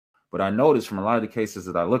But I noticed from a lot of the cases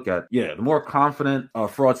that I look at, yeah, the more confident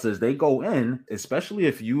fraudsters, they go in, especially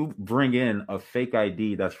if you bring in a fake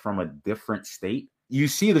ID that's from a different state. You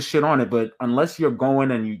see the shit on it, but unless you're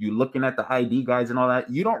going and you're looking at the ID guides and all that,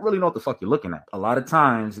 you don't really know what the fuck you're looking at. A lot of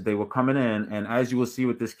times they were coming in, and as you will see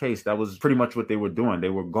with this case, that was pretty much what they were doing. They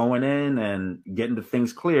were going in and getting the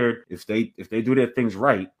things cleared. If they do their things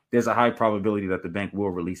right, there's a high probability that the bank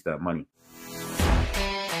will release that money.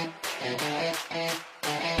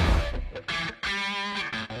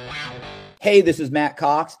 Hey, this is Matt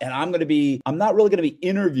Cox, and I'm not really going to be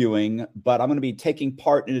interviewing, but I'm going to be taking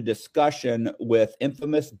part in a discussion with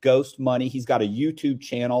infamous Ghost Money. He's got a YouTube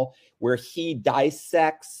channel where he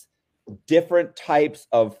dissects different types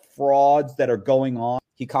of frauds that are going on.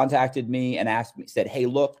 He contacted me and said, hey,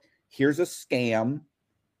 look, here's a scam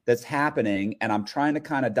that's happening, and I'm trying to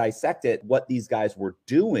kind of dissect it, what these guys were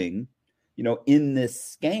doing, in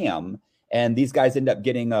this scam. And these guys end up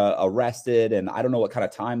getting arrested, and I don't know what kind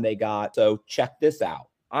of time they got. So check this out.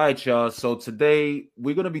 All right, y'all. So today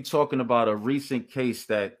we're going to be talking about a recent case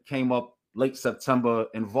that came up late September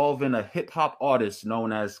involving a hip hop artist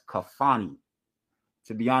known as Kafani.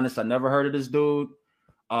 To be honest, I never heard of this dude.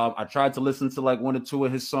 I tried to listen to like one or two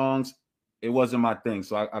of his songs. It wasn't my thing.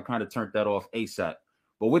 So I kind of turned that off ASAP.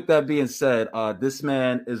 But with that being said, this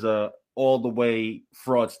man is a all the way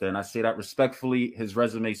fraudster, and I say that respectfully. His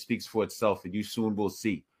resume speaks for itself, and you soon will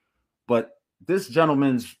see. But this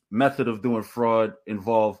gentleman's method of doing fraud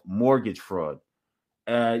involved mortgage fraud.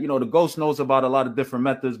 The Ghost knows about a lot of different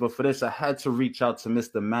methods, but for this, I had to reach out to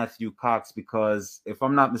Mr. Matthew Cox because, if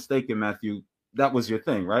I'm not mistaken, Matthew, that was your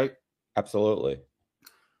thing, right? Absolutely.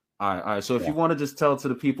 All right. So if you want to just tell to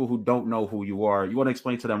the people who don't know who you want to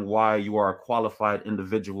explain to them why you are a qualified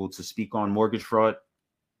individual to speak on mortgage fraud.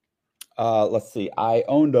 Let's see. I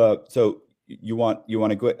owned so you want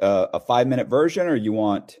to go a 5-minute version, or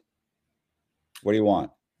what do you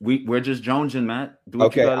want? We're just jonesing, Matt. Do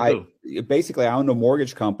what you gotta do. Basically, I owned a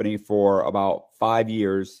mortgage company for about 5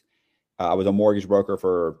 years. I was a mortgage broker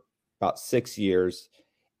for about 6 years,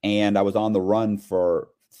 and I was on the run for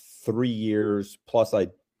 3 years. Plus, I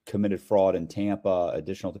committed fraud in Tampa.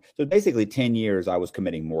 So basically, 10 years I was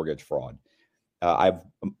committing mortgage fraud. I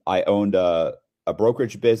owned a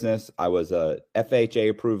brokerage business. I was a FHA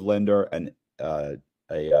approved lender, and a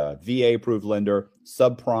VA approved lender,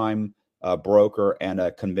 subprime broker, and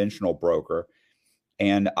a conventional broker.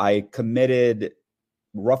 And I committed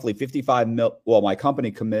roughly my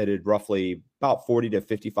company committed roughly about $40 to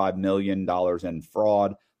 $55 million in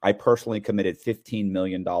fraud. I personally committed $15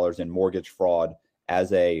 million in mortgage fraud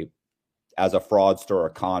as a fraudster or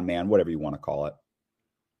a con man, whatever you want to call it.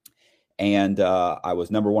 And I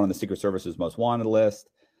was number one on the Secret Service's most wanted list.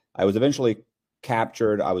 I was eventually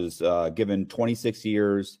captured. I was given 26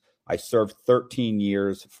 years. I served 13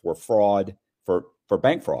 years for fraud, for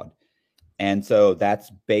bank fraud. And so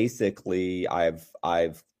that's basically that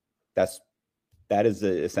is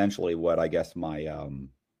essentially what I guess my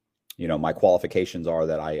my qualifications are,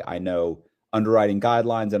 that I know underwriting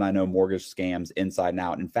guidelines and I know mortgage scams inside and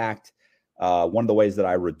out. In fact, one of the ways that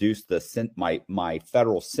I reduced my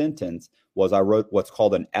federal sentence was I wrote what's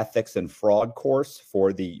called an ethics and fraud course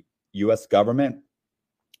for the U.S. government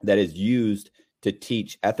that is used to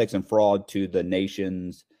teach ethics and fraud to the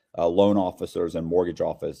nation's loan officers and mortgage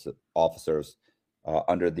officers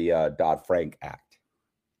under the Dodd-Frank Act.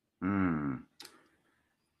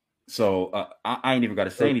 So I ain't even got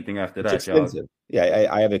to say anything after that, y'all. Yeah,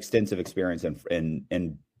 I have extensive experience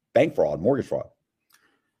in bank fraud, mortgage fraud.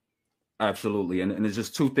 Absolutely. And there's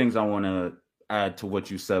just two things I want to add to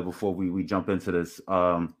what you said before we jump into this.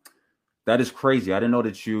 That is crazy. I didn't know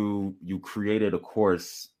that you created a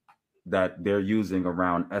course that they're using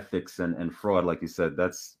around ethics and fraud. Like you said,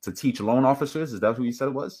 that's to teach loan officers. Is that who you said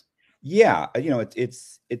it was? Yeah.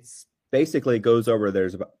 It's basically goes over,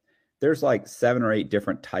 there's like 7 or 8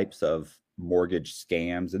 different types of mortgage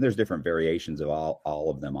scams, and there's different variations of all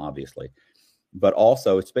of them, obviously. But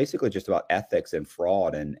also it's basically just about ethics and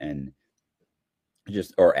fraud and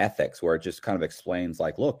just, or ethics, where it just kind of explains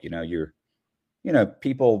like, look,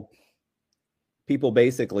 people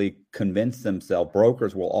basically convince themselves,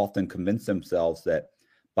 brokers will often convince themselves that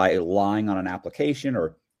by lying on an application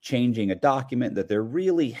or changing a document that they're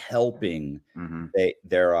really helping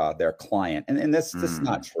their client. And that's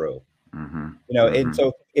not true. And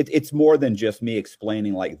so it's more than just me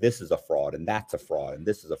explaining like, this is a fraud and that's a fraud and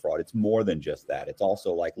this is a fraud. It's more than just that. It's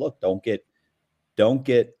also like, look, don't get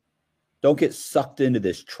sucked into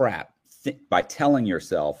this trap by telling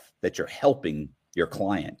yourself that you're helping your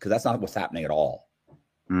client, because that's not what's happening at all.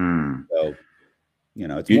 So You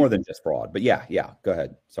know, it's more than just fraud. But yeah, go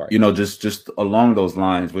ahead. Sorry. You know, just along those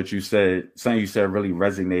lines, what you said, something you said really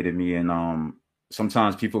resonated me. And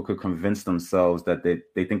sometimes people could convince themselves that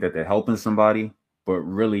they think that they're helping somebody, but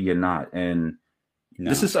really you're not. And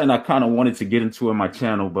this is something I kind of wanted to get into in my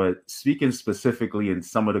channel, but speaking specifically in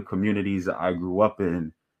some of the communities that I grew up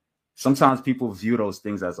in, sometimes people view those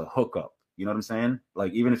things as a hookup. You know what I'm saying?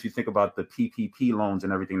 Like, even if you think about the PPP loans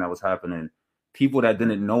and everything that was happening, people that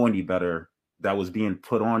didn't know any better that was being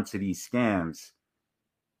put onto these scams,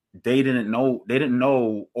 they didn't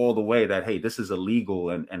know all the way that, hey, this is illegal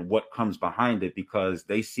and what comes behind it, because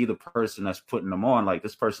they see the person that's putting them on like,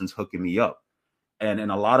 this person's hooking me up. And in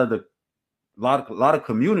a lot of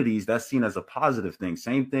communities, that's seen as a positive thing.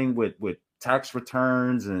 Same thing with tax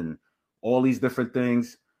returns and all these different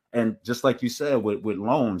things. And just like you said with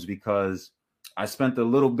loans, because I spent a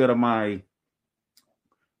little bit of my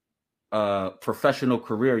professional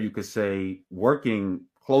career, you could say, working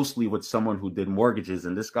closely with someone who did mortgages,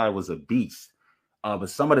 and this guy was a beast. But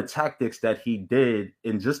some of the tactics that he did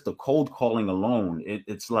in just the cold calling alone,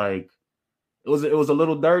 it's like it was a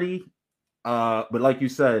little dirty. But like you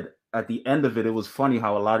said, at the end of it, it was funny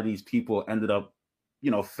how a lot of these people ended up,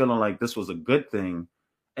 feeling like this was a good thing.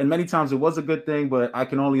 And many times it was a good thing, but I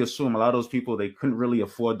can only assume a lot of those people, they couldn't really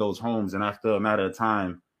afford those homes. And after a matter of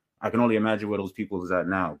time, I can only imagine where those people is at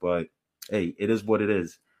now. But hey, it is what it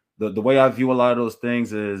is. The way I view a lot of those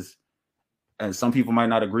things is, and some people might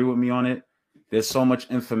not agree with me on it, there's so much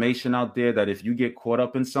information out there that if you get caught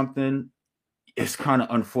up in something, it's kind of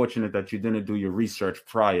unfortunate that you didn't do your research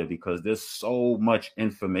prior, because there's so much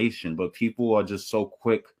information, but people are just so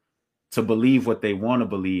quick to believe what they want to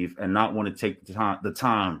believe and not want to take the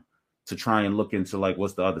time to try and look into like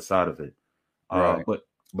what's the other side of it. Right.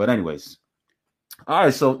 But anyways, all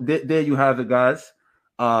right. So there you have it, guys.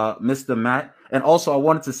 Mr. Matt. And also I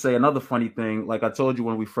wanted to say another funny thing. Like I told you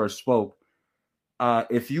when we first spoke,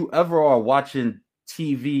 if you ever are watching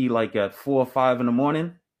TV like at 4 or 5 in the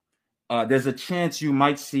morning, there's a chance you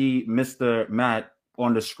might see Mr. Matt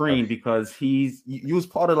on the screen, because he was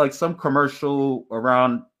part of like some commercial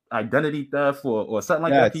around identity theft or something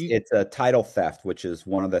like that. It's a title theft, which is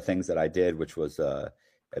one of the things that I did, which was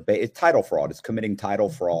it's title fraud. It's committing title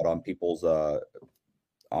fraud on people's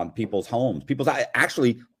homes. People's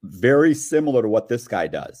actually very similar to what this guy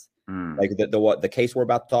does. Like the case we're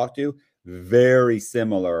about to talk to, very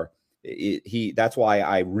similar. That's why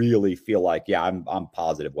I really feel like, I'm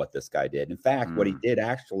positive what this guy did. In fact, what he did,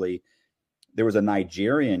 actually, there was a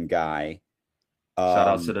Nigerian guy. Shout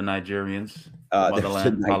out to the Nigerians.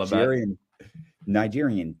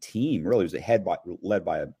 Nigerian team. Really, was led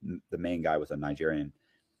by the main guy was a Nigerian.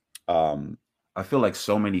 I feel like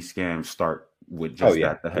so many scams start with just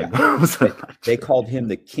that. The head. They called him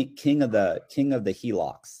the king of the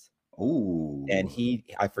HELOCs. Ooh. And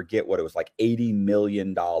I forget what it was, like $80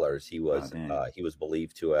 million he was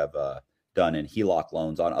believed to have done in HELOC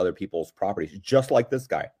loans on other people's properties, just like this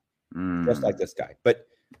guy. But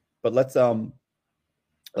let's go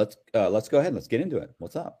ahead. Let's get into it.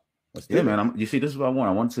 What's up? Let's do it. Man. You see, this is what I want.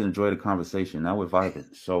 I want to enjoy the conversation. Now we're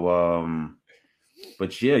vibing. So,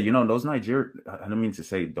 but yeah, those I don't mean to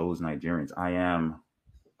say those Nigerians.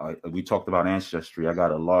 We talked about ancestry. I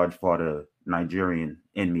got a large part of Nigerian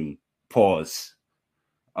in me. Pause.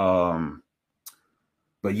 But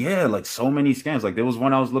yeah, like so many scams. Like there was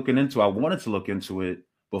one I was looking into. I wanted to look into it,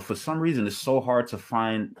 but for some reason it's so hard to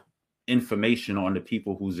find information on the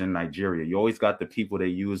people who's in Nigeria. You always got the people they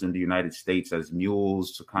use in the United States as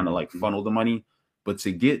mules to kind of like funnel the money, but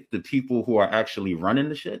to get the people who are actually running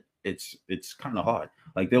the shit, it's kind of hard.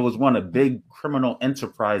 Like there was a big criminal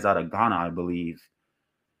enterprise out of Ghana, I believe,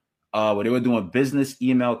 where they were doing business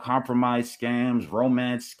email compromise scams,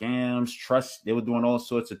 romance scams, trust. They were doing all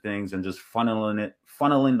sorts of things and just funneling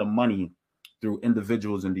the money through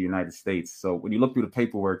individuals in the United States. So when you look through the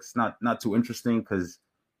paperwork, it's not too interesting, because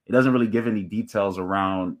it doesn't really give any details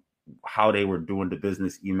around how they were doing the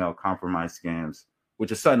business email compromise scams,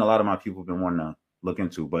 which is something a lot of my people have been wanting to look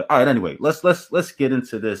into. But all right, anyway, let's get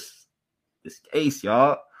into this case,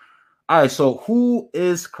 y'all. All right, so who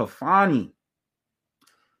is Kafani?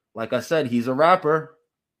 Like I said, he's a rapper.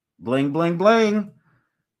 Bling, bling, bling.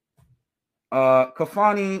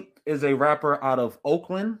 Kafani is a rapper out of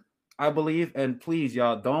Oakland, I believe. And please,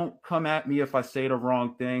 y'all, don't come at me if I say the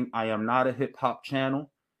wrong thing. I am not a hip hop channel.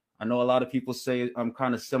 I know a lot of people say I'm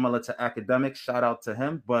kind of similar to Academic. Shout out to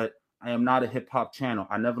him. But I am not a hip hop channel.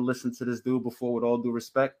 I never listened to this dude before, with all due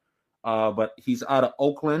respect. But he's out of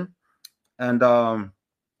Oakland. And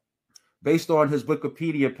based on his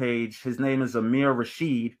Wikipedia page, his name is Amir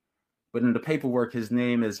Rashid. But in the paperwork, his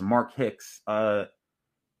name is Mark Hicks.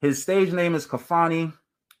 His stage name is Kafani,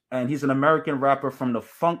 and he's an American rapper from the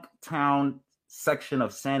Funk Town section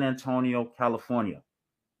of San Antonio, California.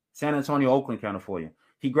 San Antonio, Oakland, California.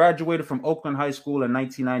 He graduated from Oakland High School in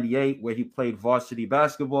 1998, where he played varsity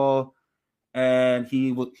basketball, and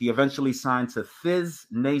he eventually signed to Fizz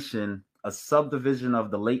Nation, a subdivision of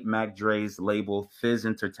the late Mac Dre's label Fizz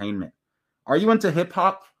Entertainment. Are you into hip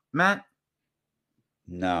hop, Matt?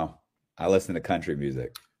 No, I listen to country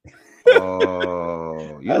music.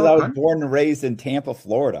 Oh, I was born and raised in Tampa,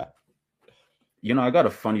 Florida. You know, I got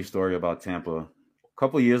a funny story about Tampa. A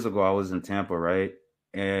couple of years ago, I was in Tampa, right?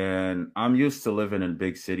 And I'm used to living in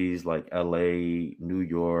big cities like LA, New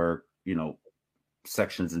York, you know,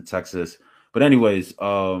 sections in Texas. But anyways,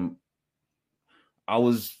 it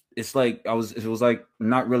was like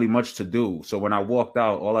not really much to do. So when I walked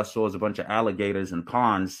out, all I saw was a bunch of alligators and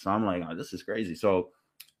ponds. So I'm like, oh, this is crazy. So,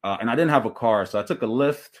 and I didn't have a car, so I took a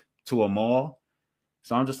Lyft to a mall.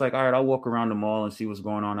 So I'm just like, all right, I'll walk around the mall and see what's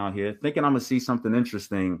going on out here, thinking I'm gonna see something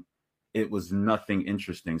interesting. It was nothing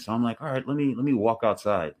interesting. So I'm like, all right, let me walk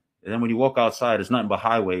outside. And then when you walk outside, it's nothing but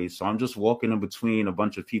highways. So I'm just walking in between a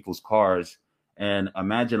bunch of people's cars. And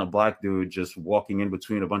imagine a black dude just walking in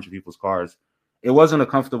between a bunch of people's cars. It wasn't a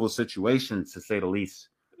comfortable situation, to say the least.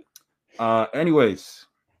 Anyways,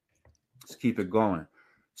 let's keep it going.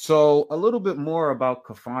 So a little bit more about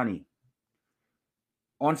Kafani.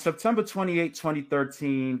 On September 28,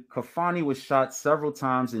 2013, Kafani was shot several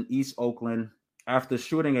times in East Oakland after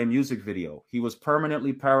shooting a music video. He was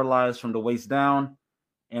permanently paralyzed from the waist down.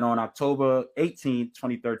 And on October 18,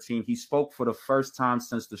 2013, he spoke for the first time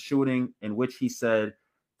since the shooting, in which he said,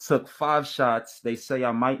 "Took 5 shots. They say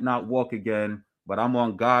I might not walk again, but I'm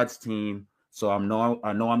on God's team, so I know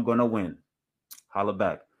I'm going to win." Holla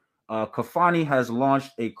back. Kafani has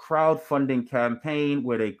launched a crowdfunding campaign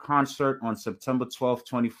with a concert on September 12,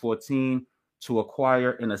 2014 to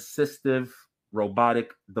acquire an assistive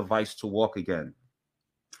robotic device to walk again.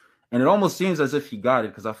 And it almost seems as if he got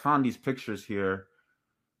it, because I found these pictures here.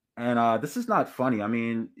 And this is not funny. I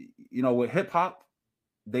mean, you know, with hip hop,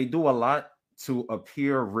 they do a lot to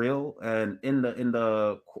appear real. And in the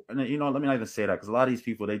you know, let me not even say that, because a lot of these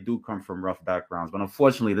people, they do come from rough backgrounds. But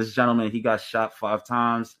unfortunately, this gentleman, he got shot 5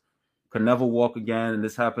 times, could never walk again. And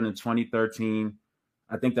this happened in 2013.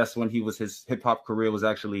 I think that's when his hip hop career was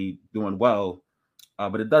actually doing well.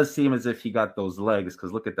 But it does seem as if he got those legs,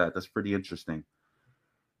 because look at that. That's pretty interesting.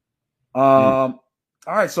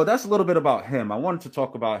 All right, so that's a little bit about him. I wanted to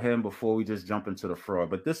talk about him before we just jump into the fraud,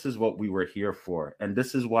 but this is what we were here for. And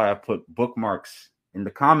this is why I put bookmarks in the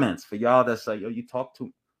comments for y'all that say, yo, you talk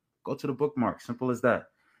to, go to the bookmark. Simple as that.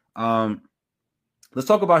 Let's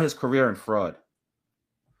talk about his career in fraud.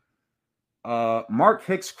 Mark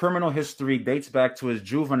Hicks' criminal history dates back to his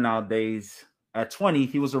juvenile days. At 20,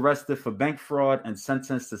 he was arrested for bank fraud and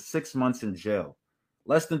sentenced to 6 months in jail.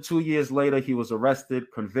 Less than 2 years later, he was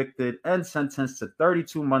arrested, convicted, and sentenced to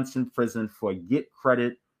 32 months in prison for get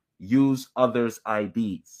credit, use others'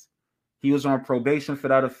 IDs. He was on probation for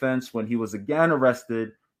that offense when he was again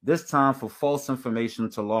arrested, this time for false information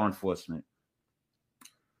to law enforcement.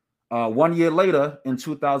 1 year later, in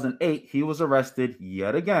 2008, he was arrested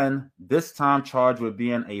yet again, this time charged with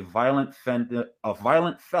being a violent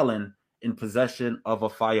felon in possession of a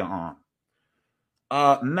firearm.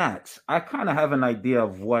 Matt, I kind of have an idea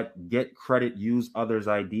of what get credit, use others'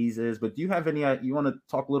 IDs is, but do you have any, you want to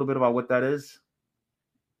talk a little bit about what that is?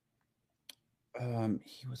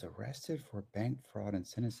 He was arrested for bank fraud and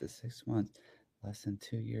sentenced to 6 months, less than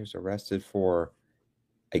 2 years, arrested for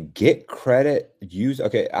a get credit, use.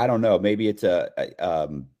 Okay. I don't know. Maybe it's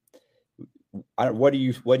what do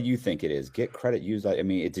you think it is? Get credit, use. I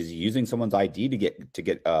mean, is he using someone's ID to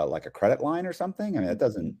get like a credit line or something? I mean, that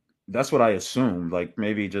doesn't. That's what I assumed. Like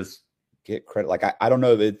maybe just get credit. Like I don't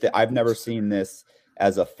know that I've never seen this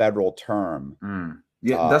as a federal term.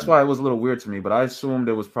 Yeah, that's why it was a little weird to me. But I assumed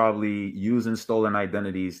it was probably using stolen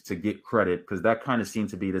identities to get credit, because that kind of seemed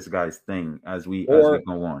to be this guy's thing as we go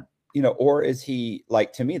on. You know, or is he,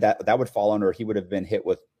 like, to me that would fall under, he would have been hit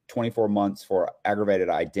with 24 months for aggravated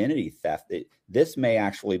identity theft. This may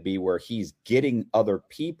actually be where he's getting other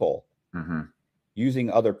people, using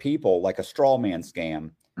other people like a straw man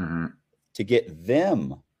scam to get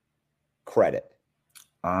them credit.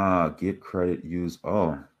 Get credit, use.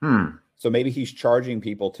 So maybe he's charging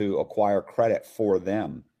people to acquire credit for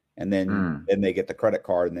them, and then they get the credit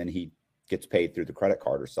card, and then he gets paid through the credit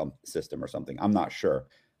card or some system or something. I'm not sure.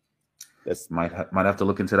 This might have to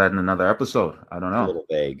look into that in another episode. I don't know. A little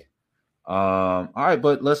vague. All right,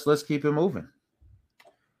 but let's keep it moving.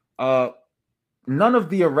 None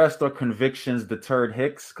of the arrests or convictions deterred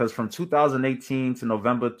Hicks, because from 2018 to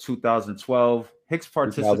November 2012, Hicks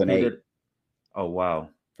 2008. participated. Oh, wow.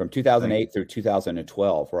 From 2008 through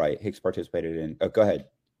 2012, right? Hicks participated in. Oh, go ahead.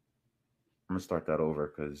 I'm gonna start that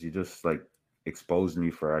over because you just like exposed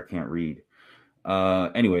me for I can't read.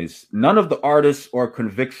 Anyways, none of the artists or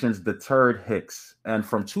convictions deterred Hicks, and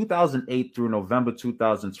from 2008 through November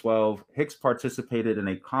 2012, Hicks participated in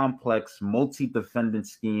a complex multi-defendant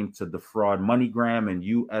scheme to defraud MoneyGram and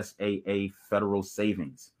USAA federal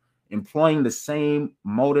savings, employing the same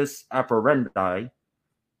modus operandi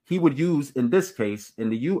he would use in this case. In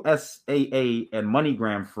the USAA and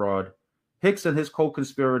MoneyGram fraud, Hicks and his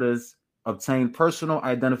co-conspirators obtained personal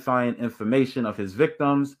identifying information of his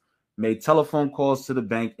victims, made telephone calls to the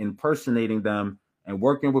bank impersonating them, and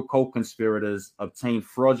working with co-conspirators, obtained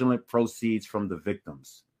fraudulent proceeds from the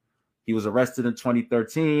victims. He was arrested in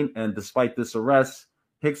 2013, and despite this arrest,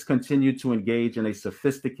 Hicks continued to engage in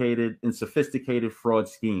sophisticated fraud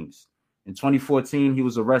schemes. In 2014, he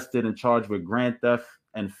was arrested and charged with grand theft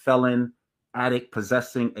and felon addict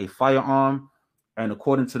possessing a firearm. And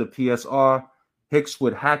according to the PSR, Hicks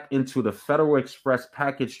would hack into the Federal Express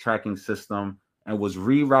package tracking system and was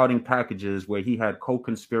rerouting packages where he had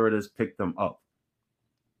co-conspirators pick them up.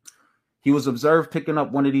 He was observed picking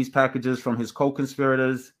up one of these packages from his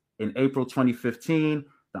co-conspirators in April 2015.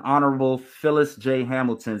 The Honorable Phyllis J.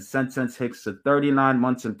 Hamilton sentenced Hicks to 39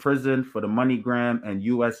 months in prison for the MoneyGram and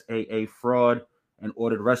USAA fraud and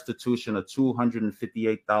ordered restitution of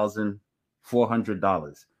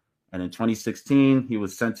 $258,400. And in 2016, he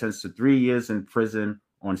was sentenced to 3 years in prison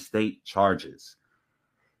on state charges.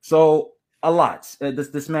 So a lot.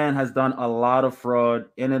 This man has done a lot of fraud,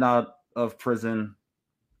 in and out of prison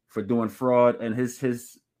for doing fraud, and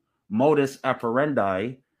his modus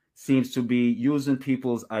operandi seems to be using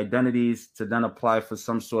people's identities to then apply for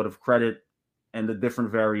some sort of credit and the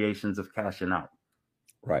different variations of cashing out.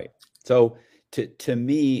 Right. So to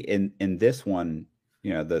me, in this one,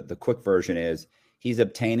 the quick version is he's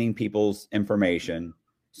obtaining people's information.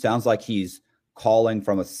 Sounds like he's calling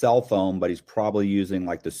from a cell phone, but he's probably using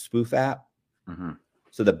like the spoof app. Mm-hmm.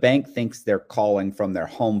 So the bank thinks they're calling from their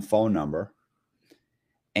home phone number,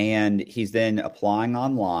 and he's then applying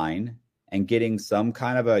online and getting some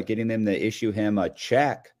kind of getting them to issue him a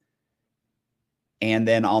check. And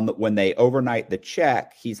then when they overnight the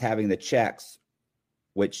check, he's having the checks,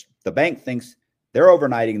 which the bank thinks they're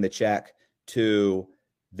overnighting the check to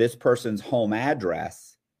this person's home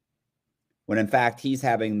address, when in fact he's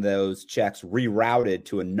having those checks rerouted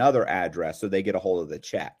to another address so they get a hold of the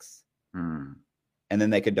checks. Mm. And then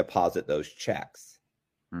they can deposit those checks.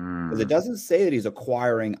 Because Mm. it doesn't say that he's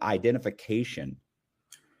acquiring identification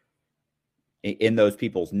in those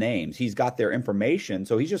people's names. He's got their information.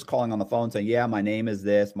 So he's just calling on the phone saying, yeah, my name is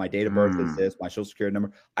this, my date of birth is this, my social security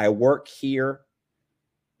number. I work here,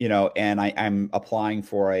 and I'm applying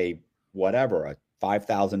for a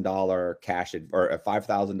 $5,000 cash or a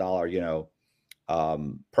 $5,000,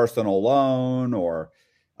 personal loan or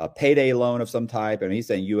a payday loan of some type. And he's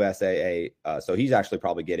saying USAA. So he's actually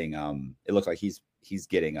probably getting, it looks like he's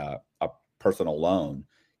getting a personal loan.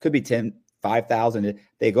 Could be 10, 5,000.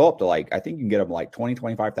 They go up to I think you can get them like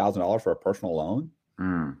 $25,000 for a personal loan.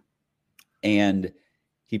 Mm. And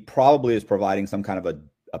he probably is providing some kind of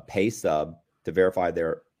a pay stub to verify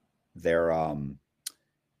their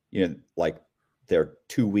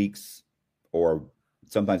 2 weeks, or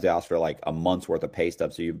sometimes they ask for like a month's worth of pay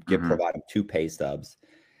stubs. So you provide them 2 pay stubs,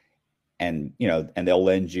 and they'll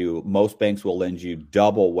lend you, most banks will lend you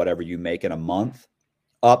double whatever you make in a month,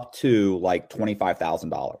 up to like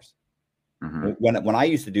 $25,000. Mm-hmm. When I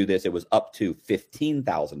used to do this, it was up to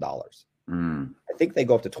 $15,000. Mm. I think they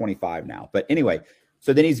go up to 25 now. But anyway,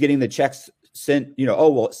 so then he's getting the checks sent,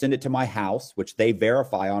 send it to my house, which they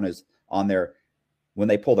verify on their, when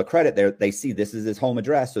they pull the credit there, they see this is his home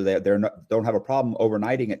address. So they don't have a problem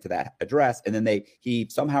overnighting it to that address. And then he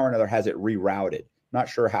somehow or another has it rerouted. Not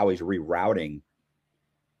sure how he's rerouting.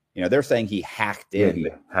 They're saying he hacked in.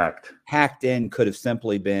 Yeah, hacked in could have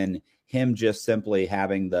simply been him just simply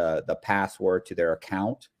having the password to their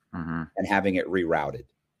account and having it rerouted.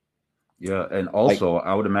 Yeah, and also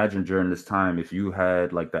I would imagine during this time, if you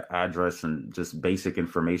had like the address and just basic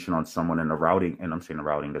information on someone and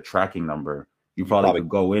the tracking number, you probably could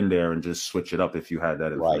go in there and just switch it up if you had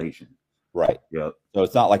that information. Right. Yeah. So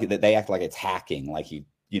it's not like they act like it's hacking, like he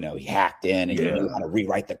hacked in and he knew how to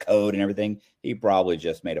rewrite the code and everything. He probably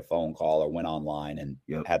just made a phone call or went online and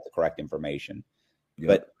had the correct information. Yep.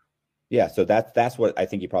 But yeah, so that's what I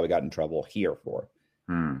think he probably got in trouble here for.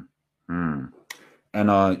 And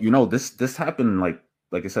this happened like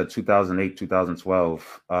I said, 2008,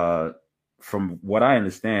 2012. from what I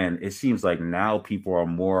understand, it seems like now people are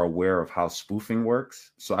more aware of how spoofing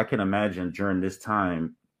works. So I can imagine during this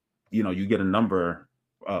time, you get a number,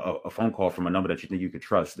 a phone call from a number that you think you could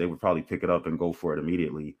trust. They would probably pick it up and go for it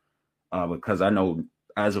immediately. Because I know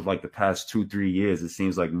as of like the past 2-3 years, it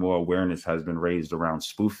seems like more awareness has been raised around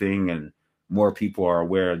spoofing, and more people are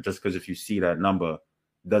aware. Just because if you see that number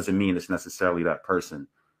doesn't mean it's necessarily that person.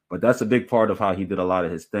 But that's a big part of how he did a lot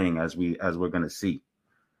of his thing, as we're going to see.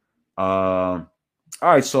 All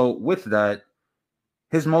right. So with that,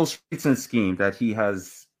 his most recent scheme that he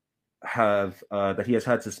has had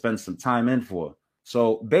to spend some time in for.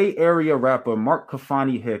 So Bay Area rapper Mark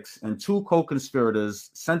Kafani Hicks and two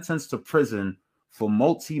co-conspirators sentenced to prison for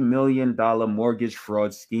multi-million-dollar mortgage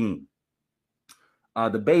fraud scheme.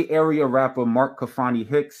 The Bay Area rapper Mark Kafani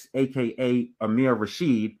Hicks, aka Amir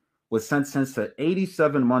Rashid, was sentenced to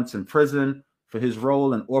 87 months in prison for his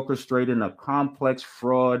role in orchestrating a complex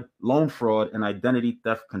loan fraud, and identity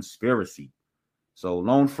theft conspiracy. So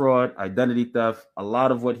loan fraud, identity theft, a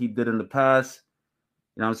lot of what he did in the past,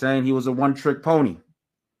 you know what I'm saying? He was a one-trick pony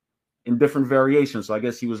in different variations. So I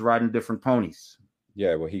guess he was riding different ponies.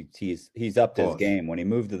 Yeah, well, he's upped his game. When he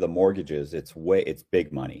moved to the mortgages, it's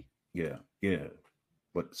big money. Yeah.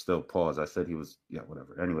 But still, pause. I said he was,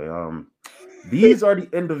 whatever. Anyway, these are the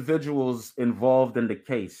individuals involved in the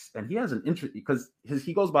case, and he has an interest because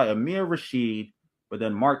he goes by Amir Rashid, but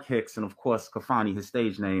then Mark Hicks, and of course Kafani, his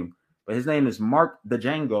stage name, but his name is Mark the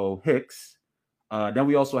Django Hicks. Then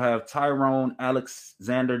we also have Tyrone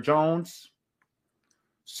Alexander Jones,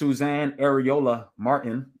 Suzanne Areola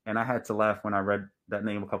Martin, and I had to laugh when I read that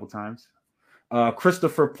name a couple times.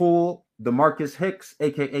 Christopher Poole, DeMarcus Hicks,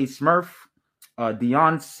 aka Smurf,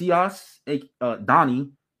 Dion Cias,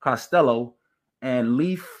 Donnie Costello, and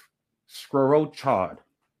Leaf Scrochard.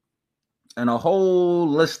 And a whole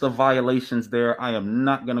list of violations there. I am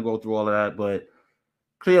not going to go through all of that, but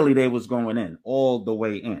clearly they was going in, all the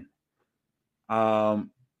way in. All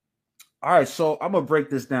right, so I'm going to break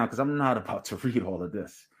this down because I'm not about to read all of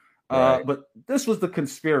this. Right. But this was the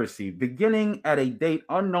conspiracy, beginning at a date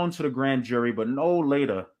unknown to the grand jury, but no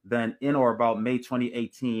later than in or about May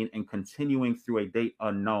 2018, and continuing through a date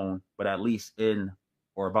unknown, but at least in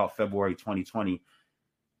or about February 2020.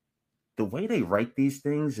 The way they write these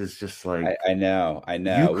things is just like, I know.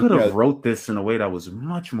 You could have wrote this in a way that was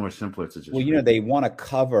much more simpler to just. Well, they want to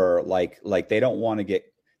cover like they don't want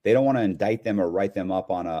to indict them or write them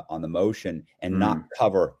up on the motion and not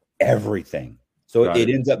cover everything. So it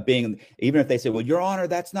ends up being, even if they say, well, Your Honor,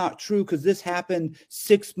 that's not true because this happened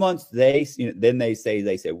 6 months. Then they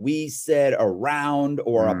say we said around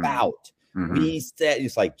or about. We said,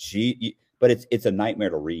 it's like, gee, but it's a nightmare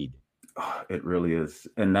to read. It really is.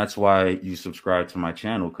 And that's why you subscribe to my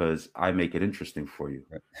channel, because I make it interesting for you.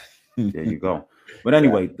 There you go. But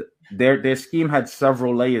anyway, their scheme had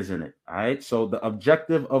several layers in it. All right. So the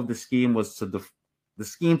objective of the scheme was the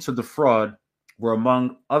scheme to defraud were,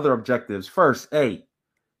 among other objectives, first, A,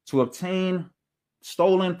 to obtain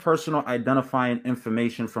stolen personal identifying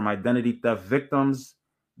information from identity theft victims.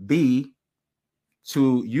 B,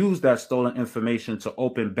 to use that stolen information to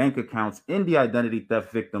open bank accounts in the identity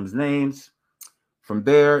theft victims' names. From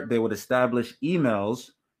there, they would establish emails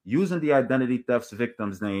using the identity theft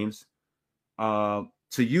victims' names to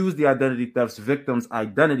use the identity theft victims'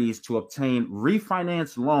 identities to obtain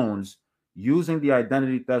refinance loans using the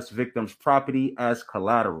identity theft victims' property as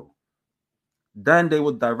collateral. Then they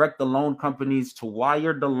would direct the loan companies to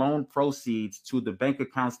wire the loan proceeds to the bank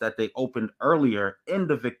accounts that they opened earlier in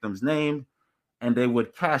the victim's name, and they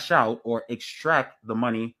would cash out or extract the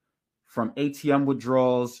money from ATM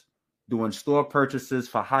withdrawals, doing store purchases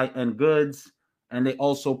for high-end goods, and they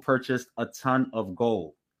also purchased a ton of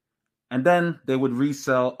gold. And then they would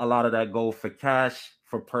resell a lot of that gold for cash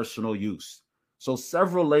for personal use. So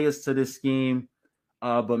several layers to this scheme.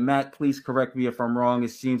 But Matt, please correct me if I'm wrong. It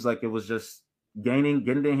seems like it was just getting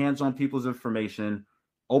their hands on people's information,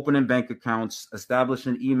 opening bank accounts,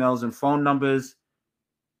 establishing emails and phone numbers.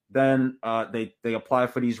 Then they apply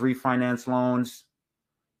for these refinance loans,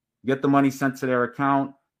 get the money sent to their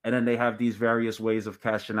account, and then they have these various ways of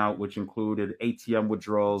cashing out, which included ATM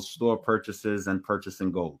withdrawals, store purchases, and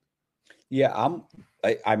purchasing gold. Yeah,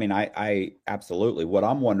 I absolutely. What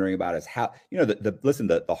I'm wondering about is how,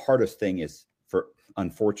 the hardest thing is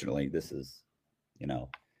unfortunately, this is,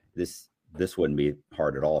 this wouldn't be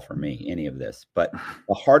hard at all for me, any of this, but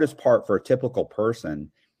the hardest part for a typical person,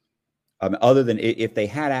 other than if they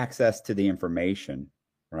had access to the information,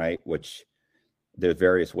 right, which there's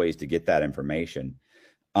various ways to get that information.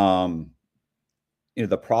 The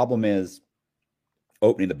problem is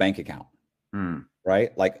opening the bank account.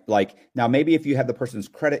 Right? Like now, maybe if you have the person's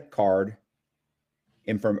credit card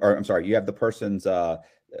or I'm sorry, you have the person's a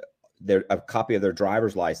copy of their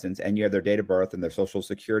driver's license, and you have their date of birth and their social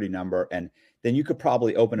security number, and then you could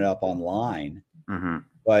probably open it up online. Mm-hmm.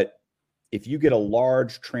 But if you get a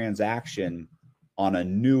large transaction on a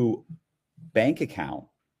new bank account,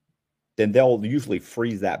 then they'll usually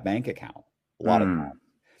freeze that bank account a lot of times.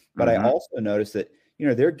 But I also noticed that,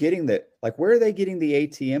 they're getting where are they getting the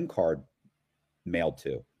ATM card mailed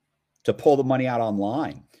to pull the money out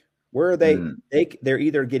online? Where are they? They're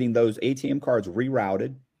either getting those ATM cards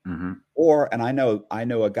rerouted, or, and I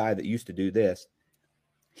know a guy that used to do this.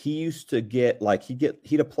 He used to get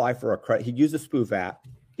he'd apply for a credit. He'd use a spoof app,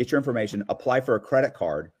 get your information, apply for a credit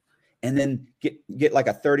card, and then get like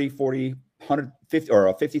a 30, 40, 150 or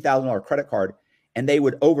a $50,000 credit card, and they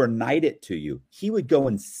would overnight it to you. He would go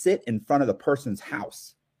and sit in front of the person's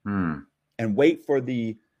house and wait for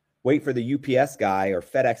the UPS guy or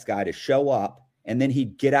FedEx guy to show up, and then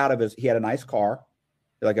he'd get out of he had a nice car,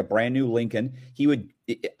 like a brand new Lincoln. He would,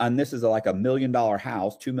 and this is like $1 million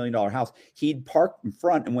house, $2 million house. He'd park in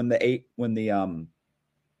front, and when the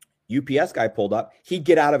UPS guy pulled up, he'd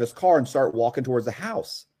get out of his car and start walking towards the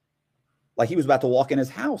house, like he was about to walk in his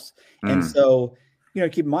house. And so,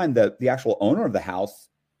 keep in mind that the actual owner of the house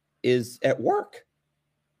is at work.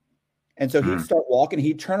 And so he'd start walking,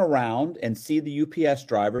 he'd turn around and see the UPS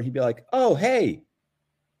driver. He'd be like, "Oh, hey,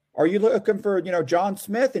 are you looking for, John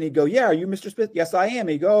Smith?" And he'd go, "Yeah, are you Mr. Smith?" "Yes, I am."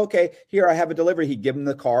 He'd go, "Okay, here, I have a delivery." He'd give him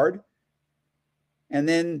the card. And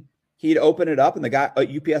then he'd open it up, and a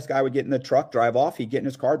UPS guy would get in the truck, drive off. He'd get in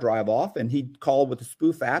his car, drive off, and he'd call with the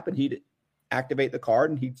spoof app, and he'd activate the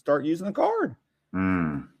card, and he'd start using the card.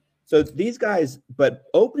 So these guys, but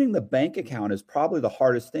opening the bank account is probably the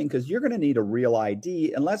hardest thing, because you're going to need a real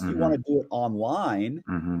ID unless you want to do it online.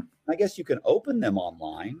 I guess you can open them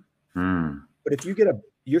online. But if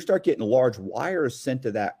you start getting large wires sent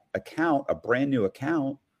to that account, a brand new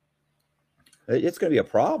account, it's going to be a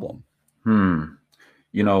problem.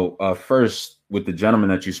 First, with the gentleman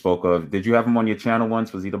that you spoke of, did you have him on your channel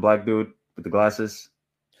once? Was he the black dude with the glasses?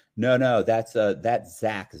 No, that's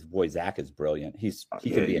Zach. Boy, Zach is brilliant. He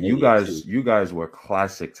could be an you idiot guys. too. You guys were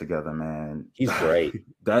classic together, man. He's great.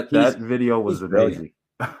 that video was amazing.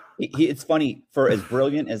 It's funny, for as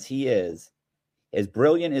brilliant as he is,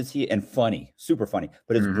 and funny, super funny,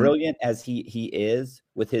 but as brilliant as he is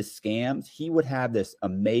with his scams, he would have this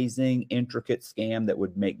amazing, intricate scam that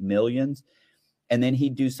would make millions, and then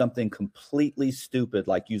he'd do something completely stupid,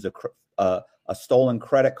 like use a stolen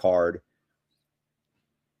credit card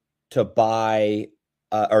to buy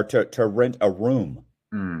or to rent a room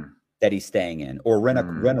that he's staying in, or rent a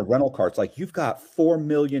rental car. It's like, you've got $4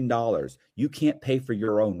 million. You can't pay for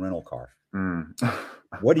your own rental car.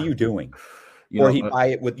 What are you doing? You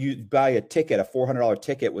buy a ticket, a $400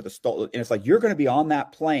 ticket with a stolen, and it's like, you're going to be on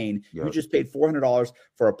that plane. You just paid $400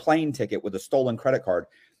 for a plane ticket with a stolen credit card.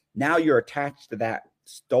 Now you're attached to that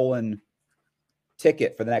stolen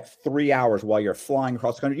ticket for the next 3 hours while you're flying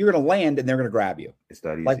across the country. You're going to land, and they're going to grab you. It's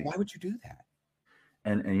that easy. Like, why would you do that?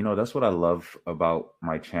 And that's what I love about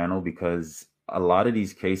my channel, because a lot of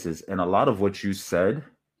these cases and a lot of what you said,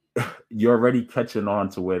 you're already catching on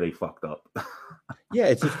to where they fucked up. Yeah,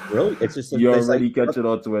 it's just brilliant. It's just you're already catching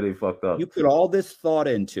on to where they fucked up. You put all this thought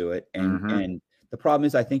into it, and the problem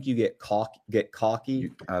is, I think you get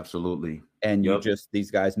cocky. Absolutely. And these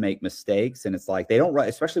guys make mistakes, and it's like, they don't run,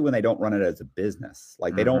 especially when they don't run it as a business.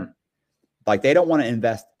 Like they don't want to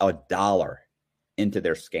invest $1 into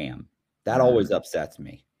their scam. That always upsets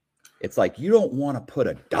me. It's like, you don't want to put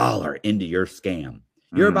 $1 into your scam.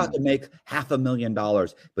 You're about to make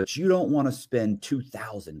 $500,000, but you don't want to spend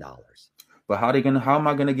 $2,000. But how am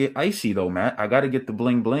I gonna get icy though, Matt? I got to get the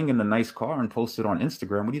bling bling in the nice car and post it on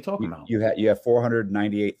Instagram. What are you talking about? You have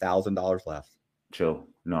 $498,000 left. Chill.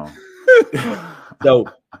 No.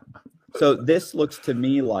 So this looks to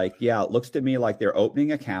me like, they're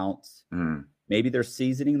opening accounts. Maybe they're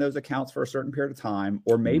seasoning those accounts for a certain period of time,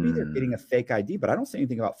 or maybe they're getting a fake ID, but I don't see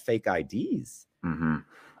anything about fake IDs.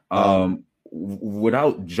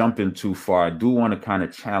 Without jumping too far, I do want to kind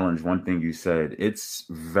of challenge one thing you said. It's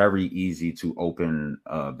very easy to open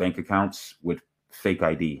bank accounts with fake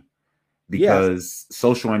ID, because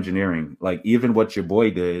social engineering, like even what your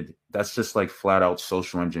boy did, that's just like flat out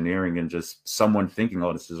social engineering and just someone thinking,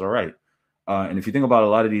 oh, this is all right. And if you think about a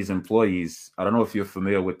lot of these employees, I don't know if you're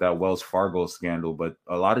familiar with that Wells Fargo scandal, but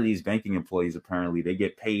a lot of these banking employees, apparently they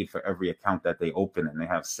get paid for every account that they open, and they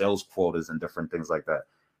have sales quotas and different things like that.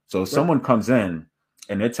 So if someone comes in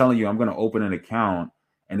and they're telling you, I'm going to open an account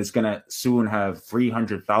and it's going to soon have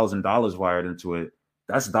 $300,000 wired into it,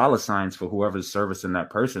 that's dollar signs for whoever's servicing that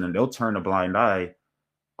person, and they'll turn a blind eye.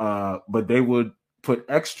 But they would put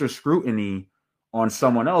extra scrutiny on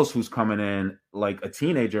someone else who's coming in, like a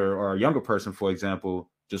teenager or a younger person, for example,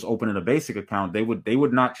 just opening a basic account, they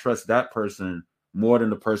would not trust that person more than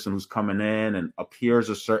the person who's coming in and appears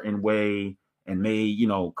a certain way and may, you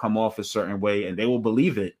know, come off a certain way, and they will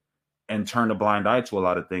believe it and turn a blind eye to a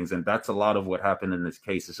lot of things. And that's a lot of what happened in this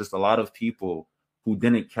case. It's just a lot of people who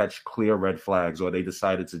didn't catch clear red flags, or they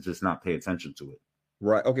decided to just not pay attention to it.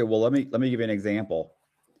 Right. Okay. Well, let me give you an example.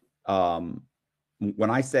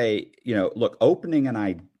 When I say, you know, look, opening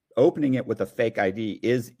it with a fake ID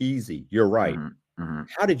is easy. You're right. Mm-hmm. Mm-hmm.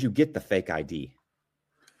 How did you get the fake ID?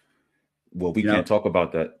 Well, we can't talk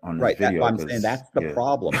about that on the video. I'm saying that's the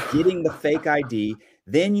problem. Getting the fake ID,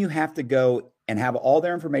 then you have to go and have all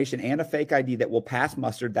their information and a fake ID that will pass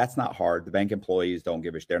muster. That's not hard. The bank employees don't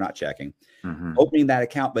give a shit. They're not checking. Mm-hmm. Opening that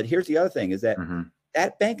account. But here's the other thing is that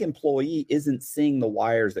that bank employee isn't seeing the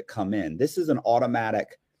wires that come in. This is an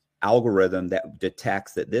automatic algorithm that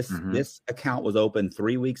detects that this account was opened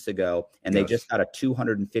 3 weeks ago and they just got a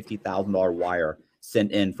 $250,000 wire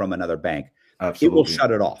sent in from another bank. Absolutely. It will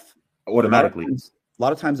shut it off automatically. A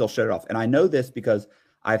lot of times they'll shut it off. And I know this because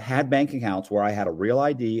I've had bank accounts where I had a real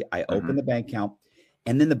ID. I opened the bank account,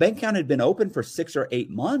 and then the bank account had been open for 6 or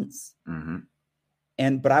 8 months.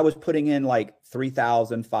 But I was putting in like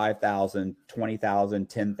 3,000, 5,000, 20,000,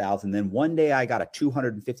 10,000. Then one day I got a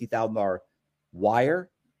 $250,000 wire,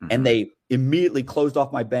 and they immediately closed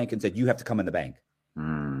off my bank and said, you have to come in the bank.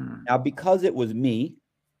 Now, because it was me,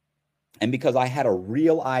 and because I had a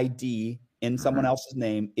real ID in someone else's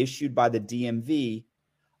name issued by the DMV,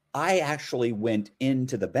 I actually went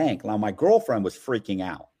into the bank. Now, my girlfriend was freaking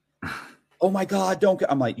out. Oh my God, don't go.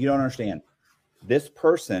 I'm like, you don't understand. This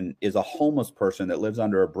person is a homeless person that lives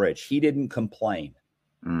under a bridge. He didn't complain.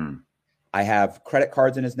 I have credit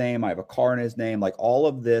cards in his name. I have a car in his name. Like all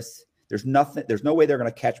of this, there's no way they're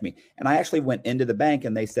going to catch me. And I actually went into the bank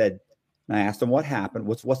and they said, and I asked them what happened.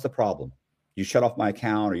 What's the problem? You shut off my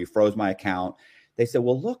account or you froze my account. They said,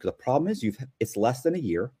 well, look, the problem is it's less than a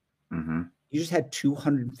year. You just had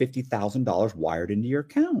 $250,000 wired into your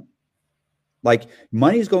account. Like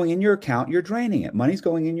money's going in your account, you're draining it. Money's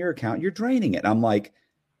going in your account, you're draining it. And I'm like,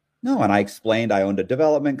 no. And I explained I owned a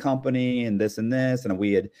development company and this, and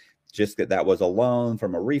we had just that was a loan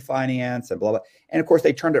from a refinance and blah, blah. And of course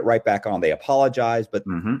they turned it right back on. They apologized, but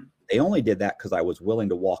they only did that because I was willing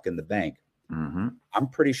to walk in the bank. I'm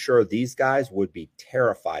pretty sure these guys would be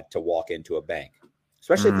terrified to walk into a bank,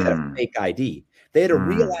 especially if they had a fake ID. They had a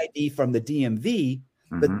real ID from the DMV,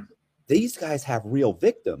 but these guys have real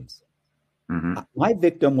victims. My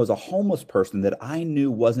victim was a homeless person that I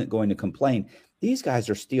knew wasn't going to complain. These guys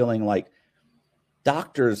are stealing like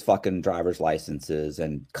doctors' fucking driver's licenses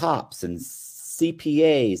and cops and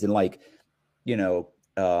CPAs and like, you know,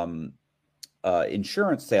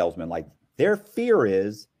 insurance salesmen. Like their fear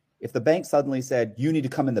is if the bank suddenly said, you need to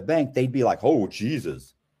come in the bank, they'd be like, oh,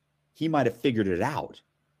 Jesus, he might have figured it out.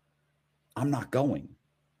 I'm not going.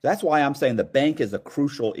 That's why I'm saying the bank is a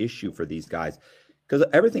crucial issue for these guys, because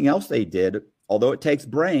everything else they did, although it takes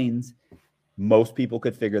brains, most people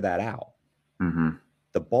could figure that out.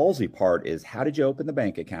 The ballsy part is, how did you open the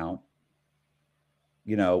bank account?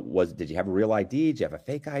 You know, did you have a real ID? Did you have a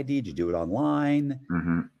fake ID? Did you do it online?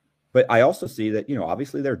 But I also see that, you know,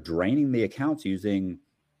 obviously they're draining the accounts using,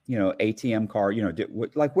 you know, ATM card, you know,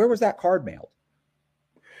 like where was that card mailed?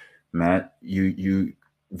 Matt, we're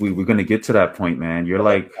going to get to that point, man. You're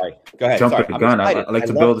like, go ahead. Jumping the gun. I like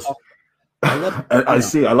to build this. I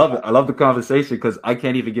love it. I love the conversation because I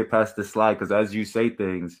can't even get past this slide because as you say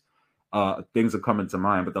things are coming to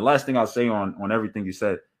mind. But the last thing I'll say on everything you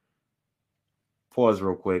said, pause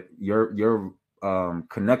real quick. Your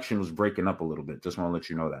connection was breaking up a little bit. Just want to let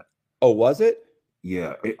you know that. Oh, was it?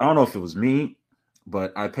 Yeah. I don't know if it was me,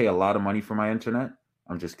 but I pay a lot of money for my internet.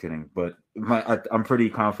 I'm just kidding. But I'm pretty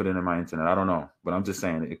confident in my internet. I don't know, but I'm just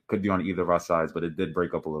saying it could be on either of our sides, but it did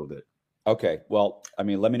break up a little bit. Okay. Well, I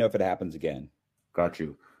mean, let me know if it happens again. Got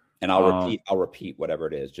you. And I'll repeat whatever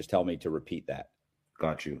it is. Just tell me to repeat that.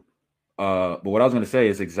 Got you. But what I was going to say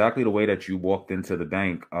is exactly the way that you walked into the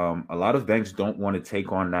bank. A lot of banks don't want to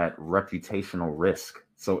take on that reputational risk.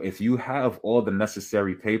 So if you have all the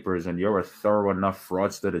necessary papers and you're a thorough enough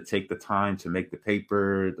fraudster to take the time to make the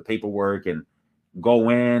paperwork and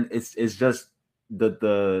go in, it's just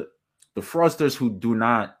the fraudsters who do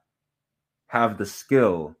not have the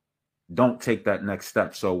skill don't take that next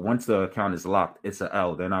step. So once the account is locked, it's an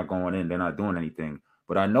L. They're not going in. They're not doing anything.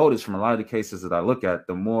 But I noticed from a lot of the cases that I look at,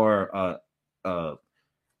 the more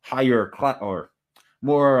higher class or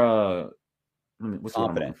more what's what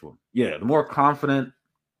I'm looking for? Yeah, the more confident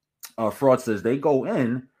fraudsters, they go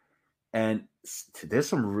in and there's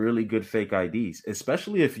some really good fake IDs,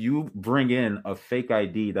 especially if you bring in a fake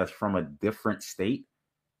ID that's from a different state.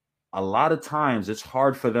 A lot of times it's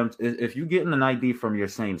hard for them if you get an ID from your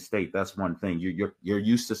same state. That's one thing. You're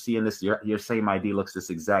used to seeing this. Your same ID looks this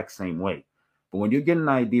exact same way. But when you get an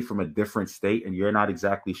ID from a different state and you're not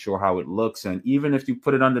exactly sure how it looks, and even if you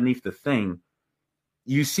put it underneath the thing,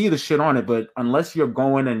 you see the shit on it, but unless you're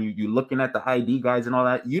going and you're looking at the ID guides and all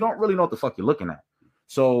that, you don't really know what the fuck you're looking at.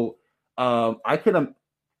 So I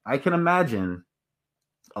can imagine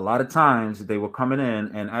a lot of times they were coming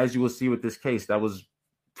in, and as you will see with this case, that was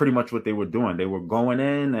pretty much what they were doing. They were going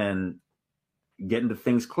in and getting the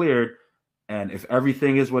things cleared. And if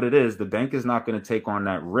everything is what it is, the bank is not going to take on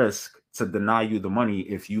that risk to deny you the money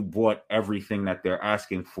if you bought everything that they're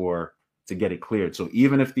asking for to get it cleared. So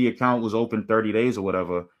even if the account was open 30 days or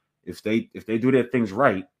whatever, if they do their things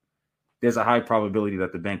right, there's a high probability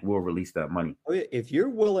that the bank will release that money. If you're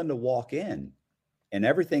willing to walk in and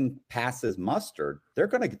everything passes muster,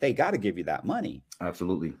 they got to give you that money.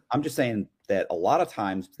 Absolutely. I'm just saying that a lot of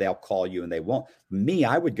times they'll call you and they won't. Me,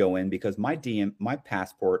 I would go in because my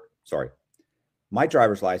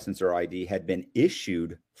driver's license or ID had been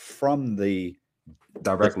issued from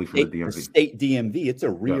directly from the DMV. The state DMV. It's a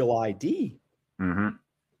real ID. Mm-hmm.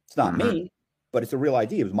 It's not me, but it's a real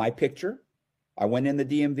ID. It was my picture. I went in the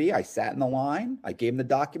DMV. I sat in the line. I gave them the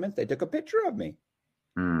documents. They took a picture of me.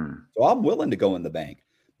 So I'm willing to go in the bank.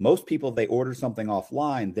 Most people, they order something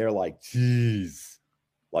offline, they're like, geez,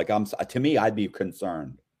 like to me, I'd be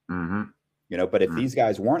concerned, but if these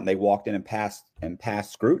guys weren't, they walked in and passed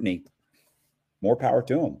scrutiny, more power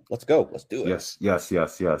to them. Let's go. Let's do it. Yes.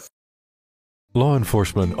 Law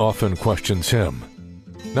enforcement often questions him,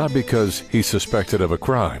 not because he's suspected of a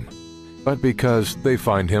crime, but because they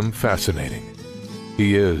find him fascinating.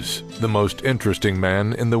 He is the most interesting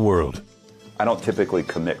man in the world. I don't typically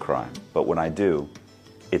commit crime, but when I do,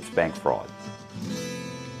 it's bank fraud.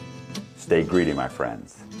 Stay greedy, my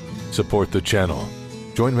friends. Support the channel.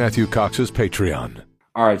 Join Matthew Cox's Patreon.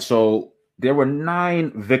 All right, so there were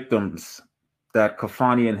 9 victims that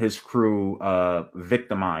Kafani and his crew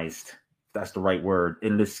victimized, if that's the right word,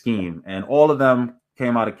 in this scheme. And all of them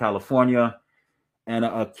came out of California. And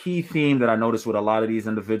a key theme that I noticed with a lot of these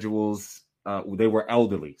individuals, they were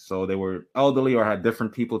elderly. So they were elderly or had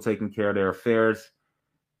different people taking care of their affairs.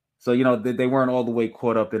 So, they weren't all the way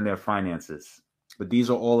caught up in their finances. But these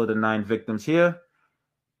are all of the 9 victims here.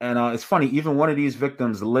 And it's funny, even one of these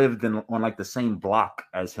victims lived on like the same block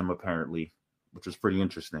as him, apparently, which was pretty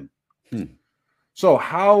interesting. So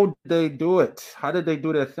how did they do it? How did they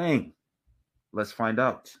do their thing? Let's find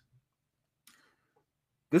out.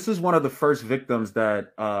 This is one of the first victims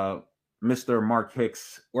that Mr. Mark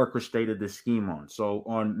Hicks orchestrated this scheme on. So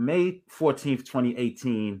on May 14th,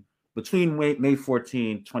 2018, between May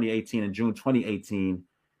 14, 2018 and June 2018,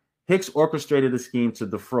 Hicks orchestrated a scheme to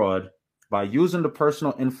defraud by using the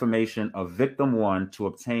personal information of victim 1 to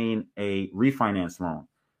obtain a refinance loan.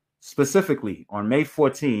 Specifically, on May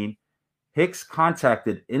 14, Hicks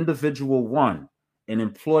contacted individual 1, an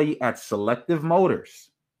employee at Selective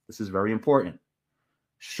Motors. This is very important.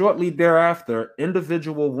 Shortly thereafter,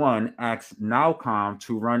 individual 1 asked Nowcom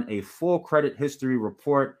to run a full credit history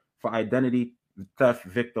report for identity theft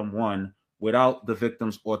victim 1 without the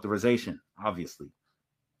victim's authorization, obviously.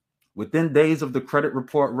 Within days of the credit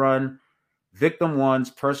report run, victim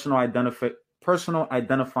 1's personal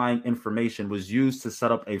identifying information was used to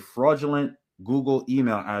set up a fraudulent Google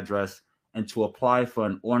email address and to apply for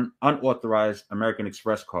an unauthorized American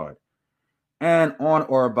Express card. And on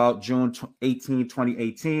or about June 18,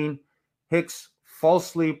 2018, Hicks,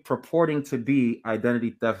 falsely purporting to be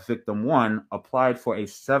identity theft victim 1, applied for a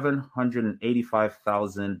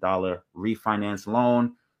 $785,000 refinance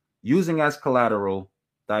loan using as collateral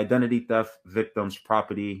the identity theft victim's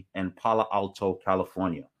property in Palo Alto,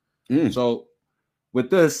 California. So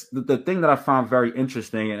with this, the thing that I found very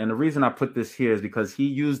interesting, and the reason I put this here is because he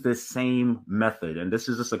used this same method, and this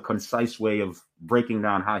is just a concise way of breaking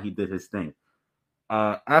down how he did his thing.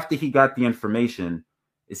 After he got the information,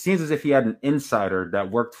 it seems as if he had an insider that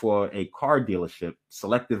worked for a car dealership,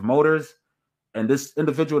 Selective Motors, and this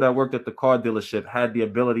individual that worked at the car dealership had the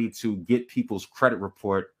ability to get people's credit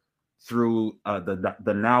report through the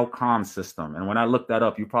Nowcom system. And when I looked that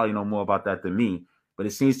up, you probably know more about that than me, but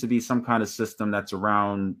it seems to be some kind of system that's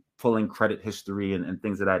around pulling credit history and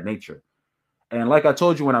things of that nature. And like I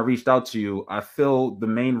told you when I reached out to you, I feel the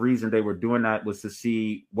main reason they were doing that was to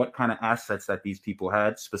see what kind of assets that these people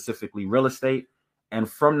had, specifically real estate. And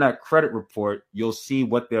from that credit report, you'll see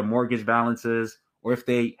what their mortgage balance is, or if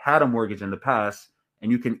they had a mortgage in the past, and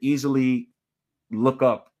you can easily look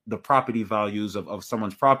up the property values of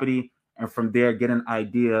someone's property and from there get an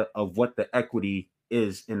idea of what the equity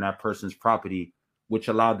is in that person's property, which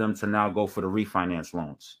allowed them to now go for the refinance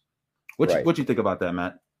loans. What you think about that,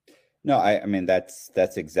 Matt? No, I mean, that's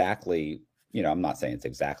exactly, I'm not saying it's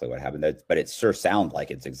exactly what happened, but it sure sounds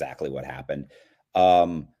like it's exactly what happened.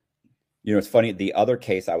 It's funny. The other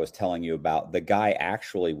case I was telling you about, the guy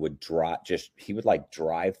actually would drive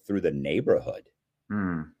through the neighborhood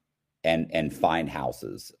and find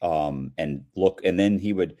houses, and look, and then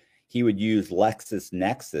he would use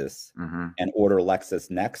LexisNexis and order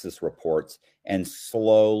LexisNexis reports and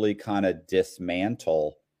slowly kind of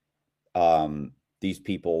dismantle these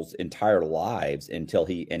people's entire lives until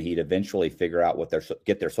he'd eventually figure out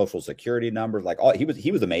get their social security numbers. Like,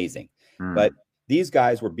 he was amazing. But these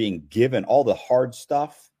guys were being given all the hard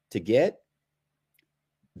stuff to get.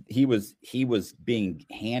 He was being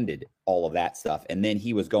handed all of that stuff. And then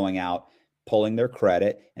he was going out, pulling their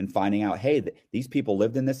credit and finding out, hey, these people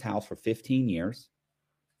lived in this house for 15 years.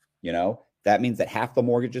 That means that half the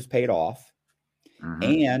mortgage is paid off.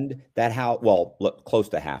 And that house, close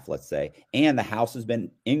to half, let's say, and the house has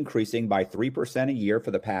been increasing by 3% a year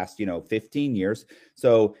for the past, 15 years.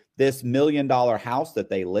 So this $1 million house that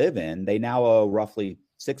they live in, they now owe roughly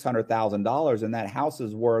 $600,000, and that house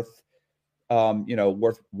is worth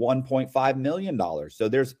 $1.5 million. So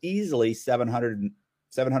there's easily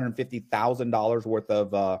 $750,000 worth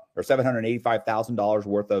of, or $785,000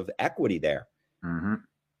 worth of equity there.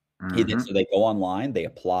 So they go online, they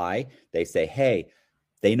apply, they say, hey,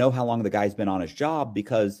 they know how long the guy's been on his job,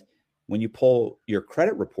 because when you pull your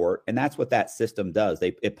credit report, and that's what that system does,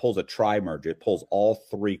 it pulls a tri-merge, it pulls all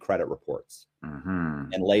 3 credit reports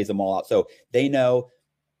and lays them all out. So they know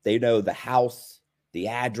the house, the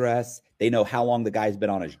address, they know how long the guy's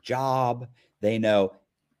been on his job, they know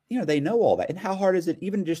all that. And how hard is it,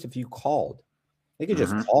 even just if you called? They could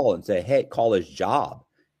just call and say, hey, call his job.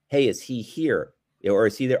 Hey, is he here? Or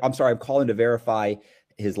is he there? I'm sorry, I'm calling to verify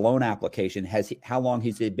his loan application. How long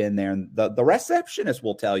has he been there? And the receptionist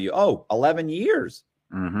will tell you, 11 years.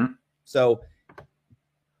 So,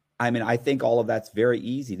 I mean, I think all of that's very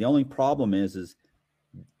easy. The only problem is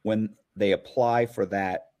when they apply for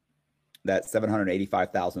that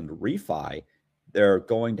 $785,000 refi, they're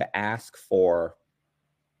going to ask for,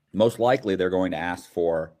 most likely they're going to ask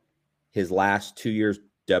for his last 2 years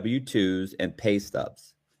W-2s and pay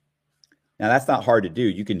stubs. Now, that's not hard to do.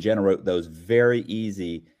 You can generate those very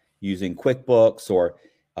easy using QuickBooks or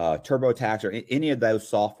TurboTax or any of those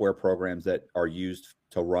software programs that are used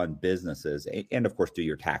to run businesses, and of course do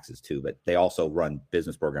your taxes too, but they also run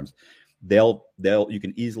business programs. You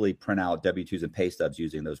can easily print out W-2s and pay stubs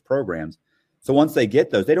using those programs. So once they get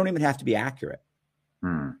those, they don't even have to be accurate.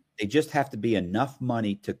 They just have to be enough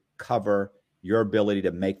money to cover your ability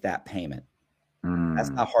to make that payment. That's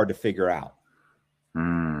not hard to figure out.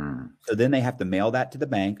 So then they have to mail that to the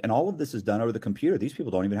bank, and all of this is done over the computer. These people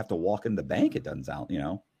don't even have to walk in the bank. It doesn't sound,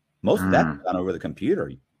 most of that's done over the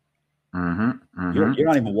computer. You're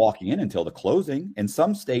not even walking in until the closing. In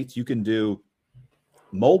some states, you can do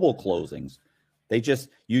mobile closings. You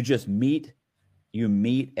can meet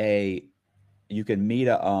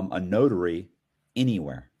a notary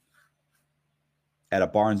anywhere, at a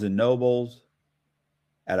Barnes and Nobles,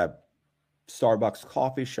 at a Starbucks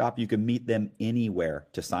coffee shop. You can meet them anywhere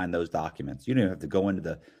to sign those documents. You don't even have to go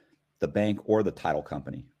into the bank or the title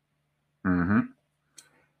company. And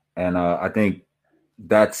I think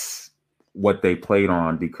that's what they played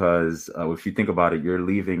on, because if you think about it, you're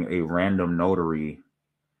leaving a random notary,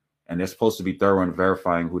 and they're supposed to be thorough in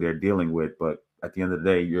verifying who they're dealing with. But at the end of the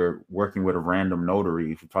day, you're working with a random notary.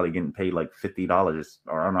 You're probably getting paid like $50,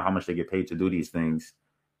 or I don't know how much they get paid to do these things,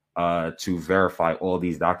 to verify all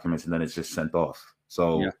these documents, and then it's just sent off.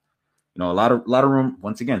 So, a lot of room.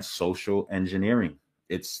 Once again, social engineering.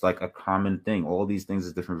 It's like a common thing. All these things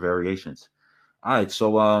is different variations. All right,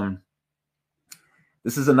 so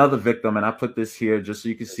this is another victim, and I put this here just so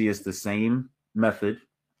you can see it's the same method.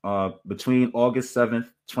 Between August 7th,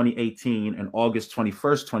 2018 and August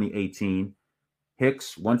 21st, 2018,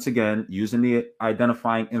 Hicks, once again, using the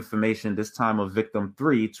identifying information, this time of victim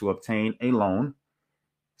 3, to obtain a loan.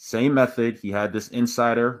 Same method. He had this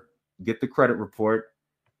insider get the credit report.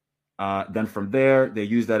 Then from there, they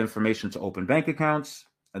used that information to open bank accounts.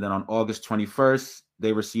 And then on August 21st,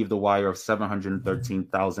 they received a wire of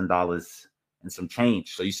 $713,000 and some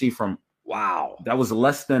change. So you see that was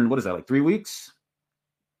less than, what is that, like 3 weeks?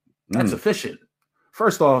 That's efficient.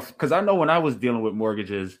 First off, because I know when I was dealing with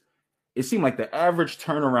mortgages, it seemed like the average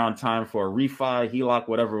turnaround time for a refi, HELOC,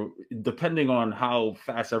 whatever, depending on how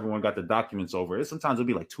fast everyone got the documents over, sometimes it'd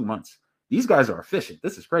be like 2 months. These guys are efficient.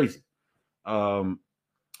 This is crazy.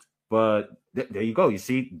 But There you go. You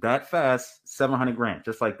see that fast, 700 grand,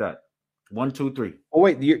 just like that. 1, 2, 3. Oh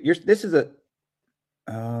wait, you're this is a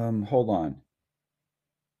hold on.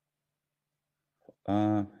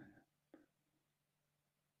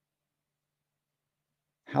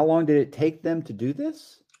 How long did it take them to do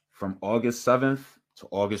this? From August 7th to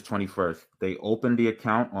August 21st. They opened the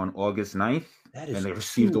account on August 9th, and they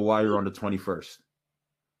received the wire on the 21st.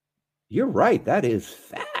 You're right. That is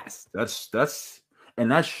fast. And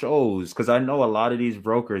that shows, because I know a lot of these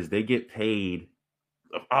brokers, they get paid.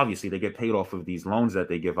 Obviously, they get paid off of these loans that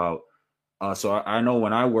they give out. So I know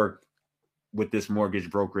when I worked with this mortgage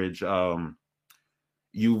brokerage,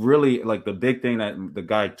 you really, like, the big thing that the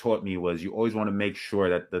guy taught me was you always want to make sure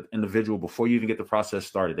that the individual, before you even get the process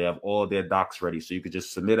started, they have all their docs ready. So you could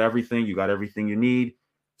just submit everything. You got everything you need.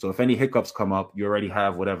 So if any hiccups come up, you already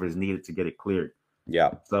have whatever is needed to get it cleared.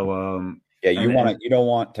 Yeah. So, yeah, you don't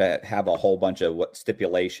want to have a whole bunch of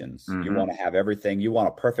stipulations. Mm-hmm. You want to have everything. You want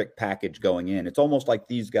a perfect package going in. It's almost like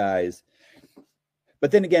these guys.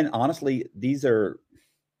 But then again, honestly, these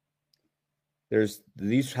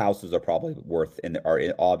houses are probably are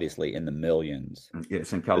obviously in the millions. Yeah,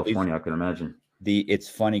 it's in California, I can imagine. It's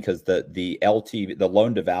funny because the LTV, the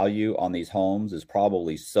loan to value on these homes is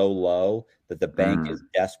probably so low that the bank is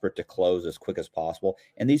desperate to close as quick as possible.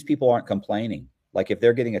 And these people aren't complaining. Like if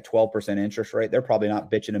they're getting a 12% interest rate, they're probably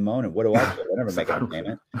not bitching and moaning. What do I do? I never make a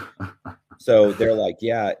payment. So they're like,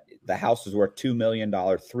 yeah, the house is worth $2 million,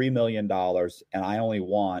 $3 million, and I only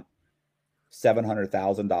want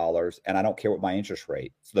 $700,000, and I don't care what my interest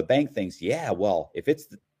rate. So the bank thinks, yeah, well, if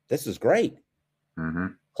this is great,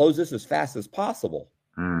 close this as fast as possible.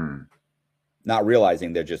 Not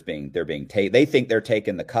realizing they think they're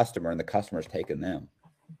taking the customer, and the customer's taking them.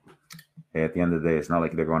 Hey, at the end of the day, it's not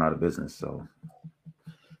like they're going out of business. So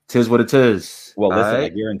tis what it is. Well, listen,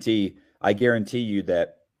 right? I guarantee you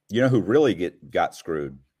that you know who really got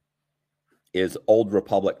screwed is Old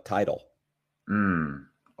Republic Title.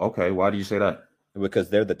 Okay, why do you say that? Because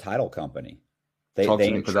they're the title company. Talk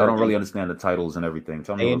to me, because I don't really understand the titles and everything.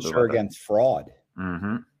 Tell me they insure against fraud.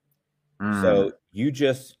 So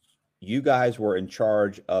you guys were in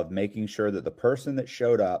charge of making sure that the person that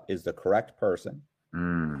showed up is the correct person.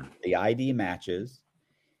 The ID matches,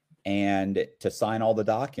 and to sign all the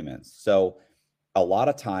documents. So a lot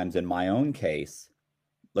of times in my own case,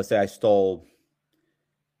 let's say I stole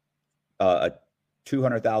a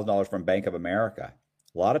 $200,000 from Bank of America.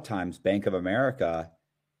 A lot of times Bank of America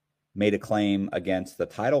made a claim against the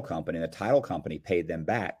title company. The title company paid them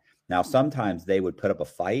back. Now, sometimes they would put up a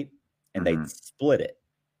fight and they'd split it.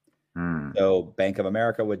 So Bank of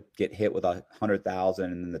America would get hit with 100,000,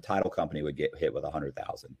 and then the title company would get hit with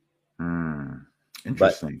 100,000.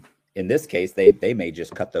 Interesting. But in this case, they may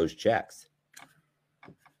just cut those checks.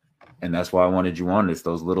 And that's why I wanted you on this.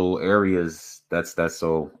 Those little areas. That's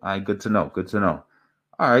so. Good to know. Good to know.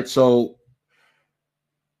 All right. So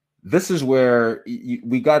this is where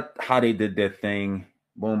we got how they did their thing.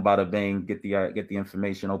 Boom, bada bang. Get the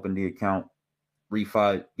information. Open the account.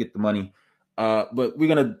 Refi. Get the money. But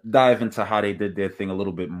we're going to dive into how they did their thing a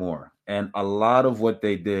little bit more. And a lot of what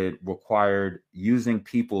they did required using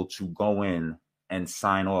people to go in and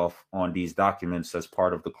sign off on these documents as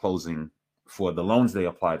part of the closing for the loans they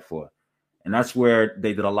applied for. And that's where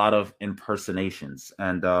they did a lot of impersonations.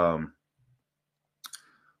 And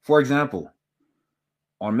for example,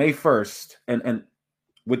 on May 1st, and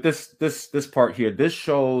with this part here, this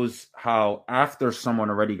shows how after someone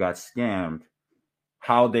already got scammed,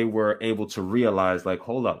 how they were able to realize, like,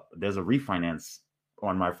 hold up, there's a refinance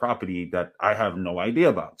on my property that I have no idea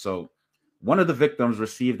about. So one of the victims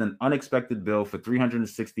received an unexpected bill for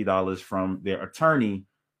 $360 from their attorney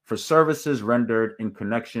for services rendered in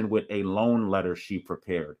connection with a loan letter she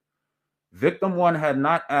prepared. Victim 1 had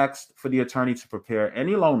not asked for the attorney to prepare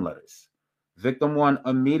any loan letters. Victim 1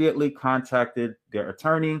 immediately contacted their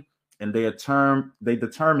attorney, and they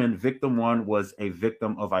determined Victim 1 was a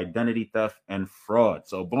victim of identity theft and fraud.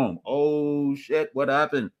 So boom. Oh shit, what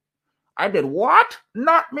happened? I did what?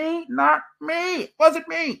 Not me. Wasn't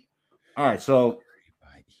me. All right. So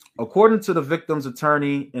according to the victim's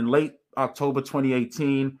attorney, in late October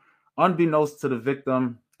 2018, unbeknownst to the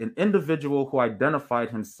victim, an individual who identified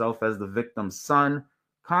himself as the victim's son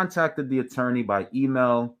contacted the attorney by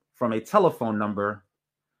email from a telephone number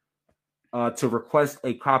to request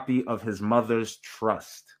a copy of his mother's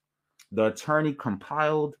trust. The attorney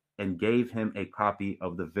compiled and gave him a copy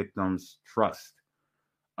of the victim's trust.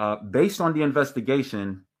 Based on the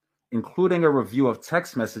investigation, including a review of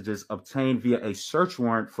text messages obtained via a search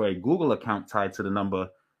warrant for a Google account tied to the number,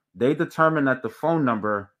 they determined that the phone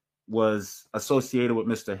number was associated with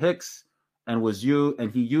Mr. Hicks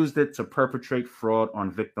and he used it to perpetrate fraud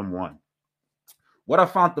on victim 1. What I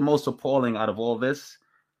found the most appalling out of all this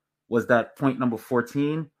was that point number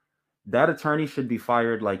 14, that attorney should be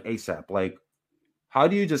fired like ASAP. Like, how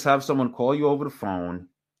do you just have someone call you over the phone?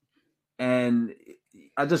 And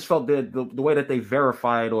I just felt that the way that they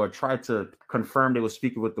verified or tried to confirm they were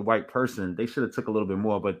speaking with the right person, they should have took a little bit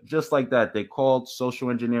more. But just like that, they called social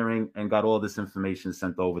engineering and got all this information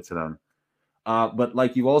sent over to them. But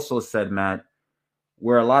like you also said, Matt,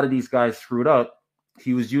 where a lot of these guys screwed up,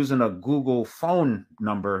 he was using a Google phone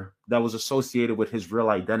number that was associated with his real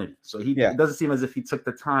identity. So it doesn't seem as if he took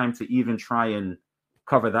the time to even try and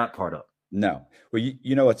cover that part up. No. Well,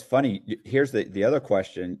 you know what's funny? Here's the other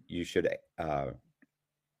question you should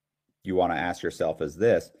you want to ask yourself is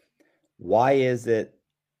this: why is it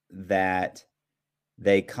that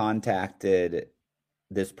they contacted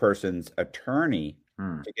this person's attorney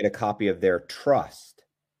to get a copy of their trust?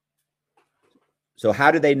 So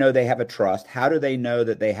how do they know they have a trust? How do they know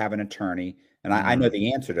that they have an attorney? And I know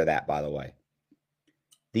the answer to that, by the way.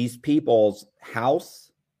 These people's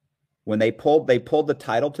house, when they pulled the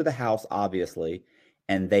title to the house, obviously,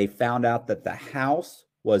 and they found out that the house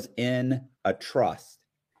was in a trust.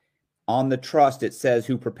 On the trust, it says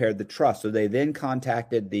who prepared the trust. So they then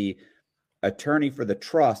contacted the attorney for the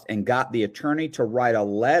trust and got the attorney to write a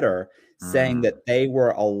letter saying that they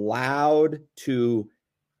were allowed to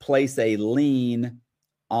place a lien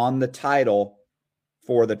on the title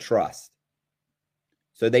for the trust.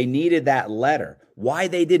 So they needed that letter. Why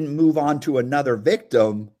they didn't move on to another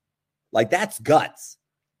victim, like, that's guts.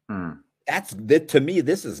 To me,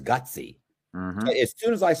 this is gutsy. As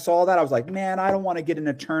soon as I saw that, I was like, man, I don't want to get an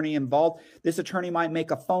attorney involved. This attorney might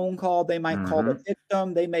make a phone call. They might call the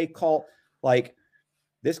victim. They may call, like,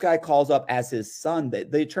 this guy calls up as his son.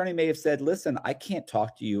 The attorney may have said, listen, I can't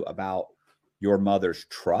talk to you about your mother's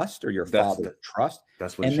trust or your father's trust.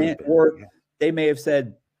 That's what they may have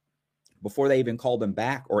said, before they even called him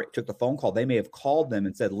back or took the phone call, they may have called them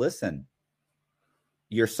and said, listen,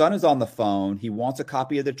 your son is on the phone. He wants a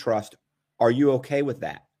copy of the trust. Are you okay with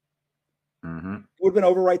that? It would have been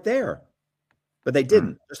over right there. But they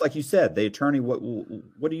didn't. Just like you said, the attorney,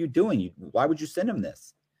 what are you doing? Why would you send him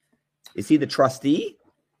this? Is he the trustee?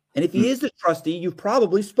 And if he is the trustee, you've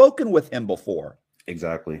probably spoken with him before.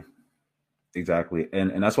 Exactly.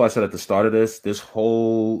 And that's why I said at the start of this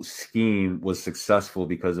whole scheme was successful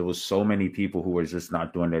because there was so many people who were just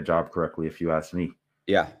not doing their job correctly, if you ask me.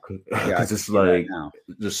 Yeah. Because it's like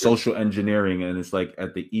the social engineering, and it's like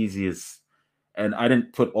at the easiest. And I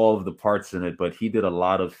didn't put all of the parts in it, but he did a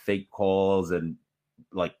lot of fake calls and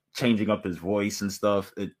like changing up his voice and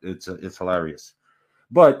stuff. It's hilarious.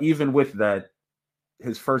 But even with that,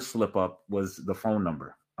 his first slip up was the phone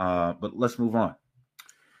number. But let's move on.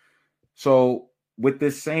 So with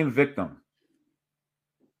this same victim,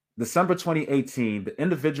 December 2018, the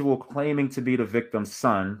individual claiming to be the victim's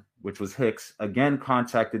son, which was Hicks, again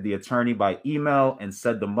contacted the attorney by email and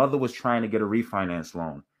said the mother was trying to get a refinance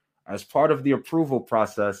loan. As part of the approval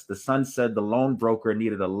process, the son said the loan broker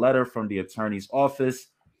needed a letter from the attorney's office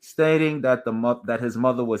stating that that his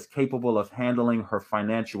mother was capable of handling her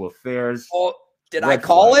financial affairs. Oh, did I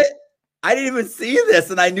call it? I didn't even see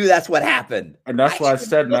this, and I knew that's what happened. And that's why I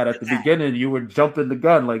said, Matt, at the beginning, you were jumping the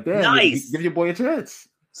gun. Like, damn, nice. Give your boy a chance.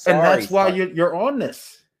 And that's why you're on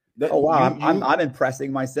this. I'm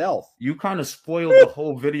impressing myself. You kind of spoiled the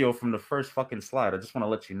whole video from the first fucking slide. I just want to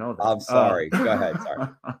let you know that. I'm sorry. Go ahead. Sorry.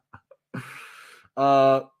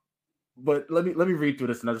 But let me read through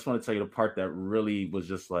this, and I just want to tell you the part that really was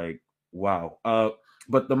just like, wow.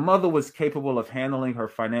 But the mother was capable of handling her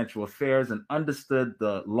financial affairs and understood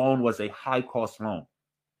the loan was a high-cost loan,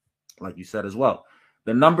 like you said as well.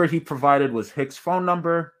 The number he provided was Hicks' phone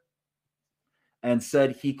number and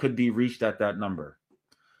said he could be reached at that number.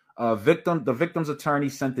 The victim's attorney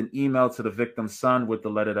sent an email to the victim's son with the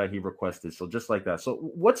letter that he requested. So just like that. So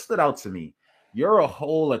what stood out to me? You're a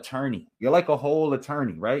whole attorney. You're like a whole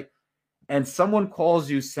attorney, right? And someone calls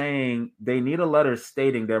you saying they need a letter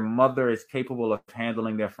stating their mother is capable of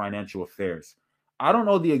handling their financial affairs. I don't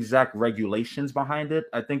know the exact regulations behind it.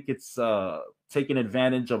 I think it's taking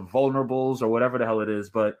advantage of vulnerables or whatever the hell it is.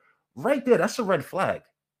 But right there, that's a red flag.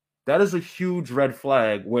 That is a huge red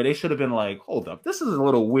flag where they should have been like, hold up, this is a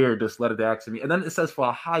little weird, this letter they asked me. And then it says for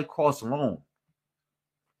a high cost loan.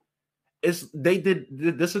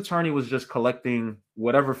 This attorney was just collecting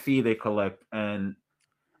whatever fee they collect, and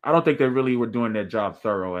I don't think they really were doing their job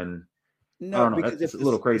thorough. And no, I don't know, it's a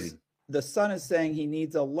little crazy. The son is saying he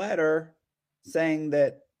needs a letter saying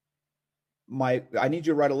that I need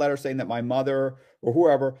you to write a letter saying that my mother or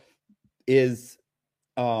whoever is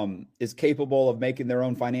is capable of making their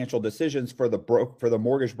own financial decisions for the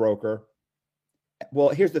mortgage broker. Well,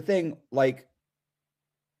 here's the thing, like,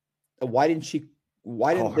 why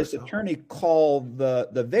didn't this attorney call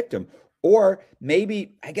the victim? Or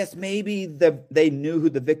maybe they knew who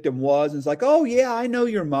the victim was and it's like, oh yeah, I know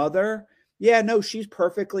your mother. Yeah, no, she's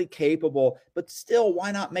perfectly capable, but still,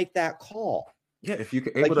 why not make that call? Yeah, if you're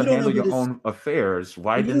able to handle your own affairs,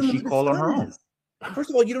 why didn't she call on her own? First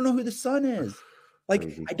of all, you don't know who the son is. Like,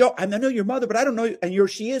 crazy. I know your mother, but I don't know, and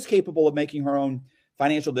she is capable of making her own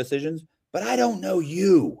financial decisions, but I don't know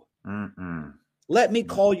you. Let me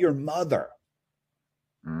call your mother.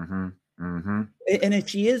 And if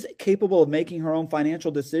she is capable of making her own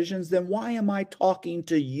financial decisions, then why am I talking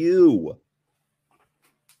to you?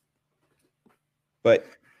 But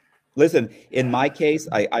listen, in my case,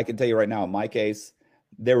 I can tell you right now, in my case,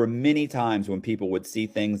 there were many times when people would see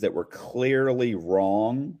things that were clearly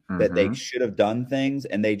wrong, that they should have done things,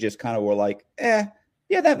 and they just kind of were like, yeah,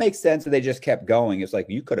 that makes sense. And they just kept going. It's like,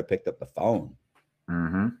 you could have picked up the phone.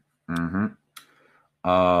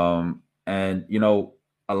 And, you know,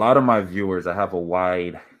 a lot of my viewers, I have a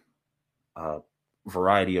wide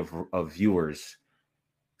variety of viewers.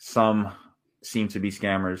 Some seem to be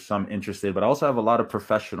scammers, some interested, but I also have a lot of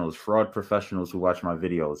professionals, fraud professionals who watch my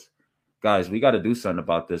videos. Guys, we got to do something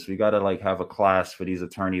about this. We got to like have a class for these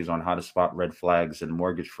attorneys on how to spot red flags and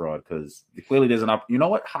mortgage fraud, because clearly there's you know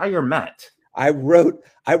what? Hire Matt. I wrote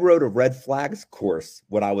a red flags course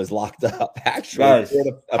when I was locked up. Actually, guys,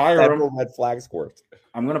 a federal red flags course.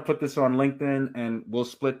 I'm gonna put this on LinkedIn, and we'll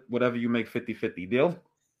split whatever you make 50-50. Deal?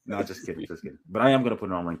 No, just kidding, just kidding. But I am gonna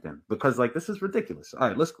put it on LinkedIn because like this is ridiculous. All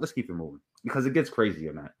right, let's keep it moving because it gets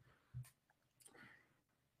crazier, Matt.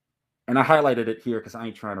 And I highlighted it here because I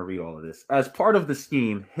ain't trying to read all of this. As part of the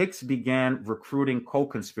scheme, Hicks began recruiting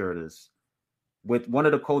co-conspirators with one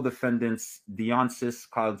of the co-defendants, Dionysus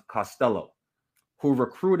Costello, who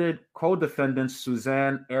recruited co-defendants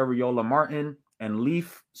Suzanne Areola Martin and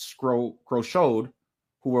Leif Groschode,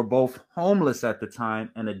 who were both homeless at the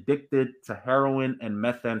time and addicted to heroin and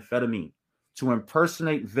methamphetamine, to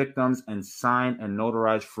impersonate victims and sign and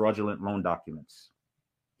notarize fraudulent loan documents.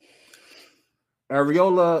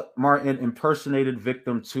 Areola Martin impersonated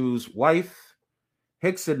victim 2's wife.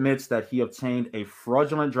 Hicks admits that he obtained a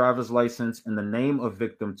fraudulent driver's license in the name of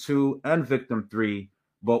victim 2 and victim 3,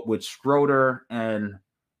 but with Schroeder and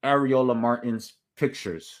Areola Martin's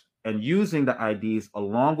pictures, and using the IDs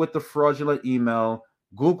along with the fraudulent email,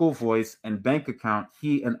 Google Voice, and bank account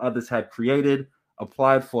he and others had created,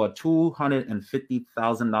 applied for a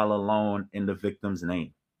 $250,000 loan in the victim's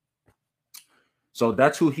name. So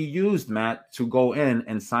that's who he used, Matt, to go in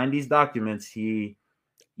and sign these documents. I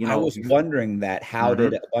was wondering that. How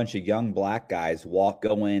did a bunch of young black guys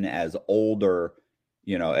go in as older,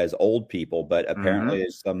 as old people, but apparently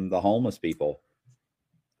it's some of the homeless people.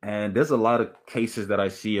 And there's a lot of cases that I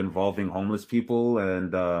see involving homeless people,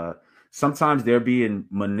 and sometimes they're being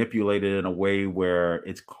manipulated in a way where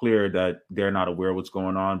it's clear that they're not aware of what's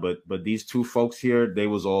going on. But these two folks here, they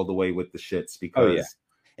was all the way with the shits because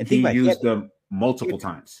and he used them multiple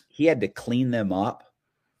times. He had to clean them up.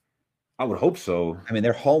 I would hope so. I mean,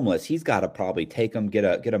 they're homeless. He's got to probably take them, get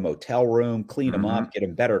a motel room, clean them up, get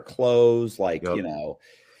them better clothes, like,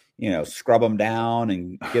 scrub them down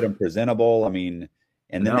and get them presentable. I mean,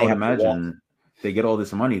 and then I would imagine they get all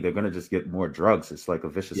this money, they're going to just get more drugs. It's like a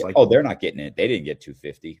vicious cycle. Oh, they're not getting it. They didn't get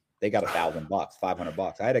 $250. They got $1,000,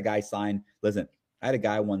 $500. I had a guy sign. Listen, I had a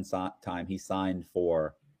guy one time, he signed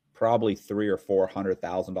for probably $300,000 or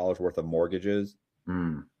 $400,000 worth of mortgages.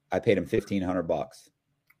 I paid him $1,500.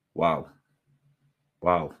 Wow.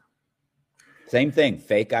 Same thing.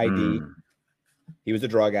 Fake ID. He was a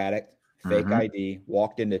drug addict. Fake ID.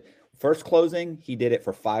 Walked into first closing. He did it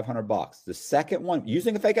for $500. The second one,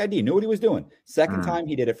 using a fake ID, knew what he was doing. Second time,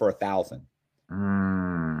 he did it for $1,000.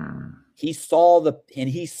 He saw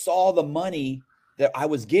the money that I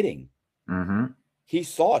was getting. He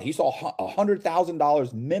saw it. He saw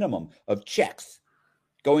 $100,000 minimum of checks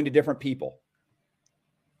going to different people.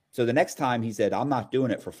 So the next time he said, I'm not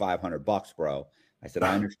doing it for $500, bro. I said,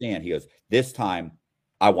 I understand. He goes, this time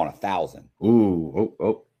I want $1,000.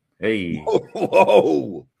 Ooh, hey.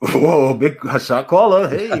 Whoa, big shot caller.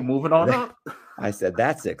 Hey, moving on up. I said,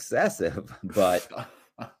 that's excessive, but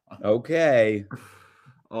okay.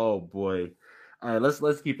 Oh boy. All right,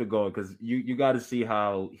 let's keep it going because you got to see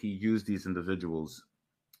how he used these individuals.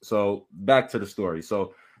 So back to the story.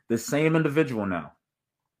 So the same individual now.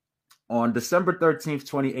 On December 13th,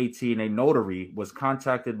 2018, a notary was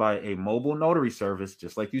contacted by a mobile notary service,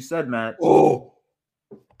 just like you said, Matt. Oh,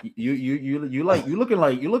 you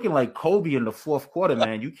looking like Kobe in the fourth quarter,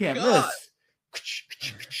 man. You can't miss.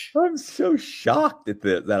 I'm so shocked at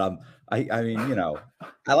this that I mean, you know,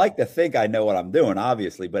 I like to think I know what I'm doing,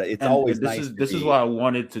 obviously, but it's always this nice. This is why I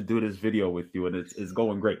wanted to do this video with you, and it's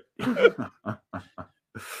going great. All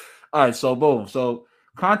right, so boom. So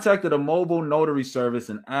contacted a mobile notary service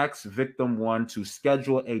and asked victim one to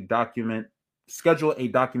schedule a document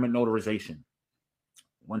notarization.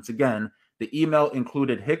 Once again, the email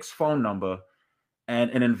included Hicks' phone number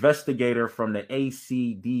and an investigator from the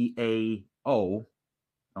ACDAO,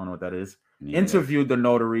 I don't know what that is, interviewed the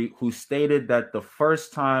notary, who stated that the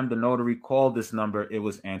first time the notary called this number, it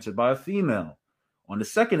was answered by a female. On the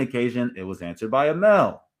second occasion, it was answered by a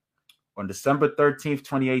male. On December 13th,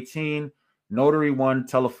 2018, Notary One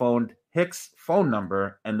telephoned Hicks' phone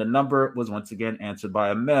number, and the number was once again answered by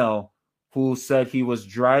a male who said he was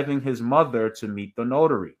driving his mother to meet the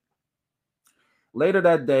notary. Later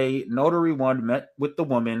that day, Notary One met with the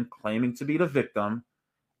woman claiming to be the victim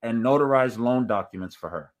and notarized loan documents for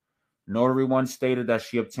her. Notary One stated that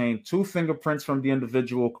she obtained 2 fingerprints from the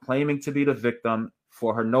individual claiming to be the victim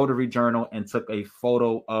for her notary journal and took a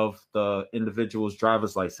photo of the individual's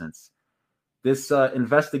driver's license. This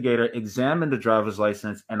investigator examined the driver's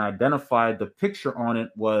license and identified the picture on it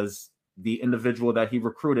was the individual that he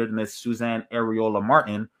recruited, Miss Suzanne Areola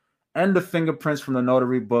Martin, and the fingerprints from the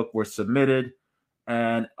notary book were submitted.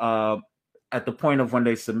 And at the point of when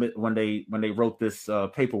they wrote this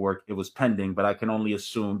paperwork, it was pending, but I can only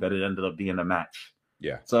assume that it ended up being a match.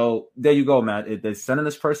 Yeah. So there you go, Matt. They're sending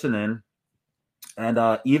this person in,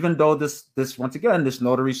 and even though this once again, this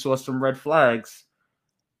notary saw some red flags,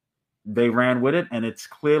 they ran with it, and it's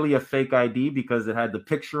clearly a fake ID because it had the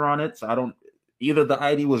picture on it. So either the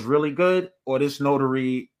ID was really good or this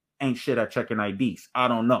notary ain't shit at checking IDs. I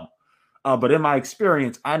don't know. But in my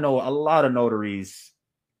experience, I know a lot of notaries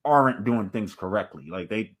aren't doing things correctly.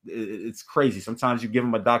 Like it's crazy. Sometimes you give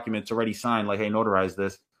them a document it's already signed, like, hey, notarize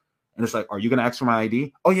this. And it's like, are you going to ask for my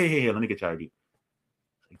ID? Oh, yeah. Let me get your ID.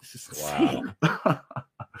 Like, this is insane. Wow.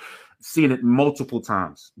 Seen it multiple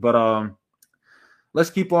times. But let's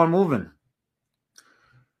keep on moving.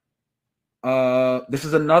 This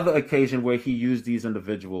is another occasion where he used these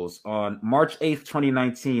individuals. On March 8th,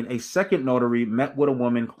 2019, a second notary met with a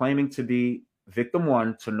woman claiming to be victim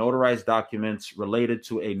one to notarize documents related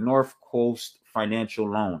to a North Coast financial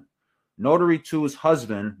loan. Notary two's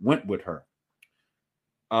husband went with her.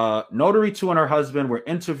 Notary two and her husband were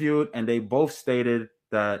interviewed, and they both stated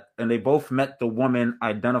that, and they both met the woman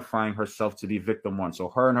identifying herself to be victim one. So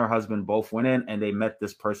her and her husband both went in and they met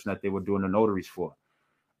this person that they were doing the notaries for.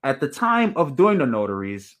 At the time of doing the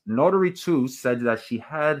notaries, Notary 2 said that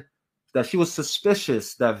she was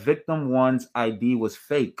suspicious that victim 1's ID was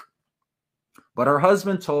fake. But her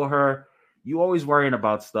husband told her, you always worrying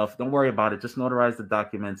about stuff. Don't worry about it. Just notarize the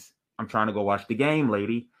documents. I'm trying to go watch the game,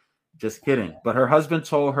 lady. Just kidding. But her husband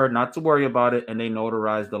told her not to worry about it, and they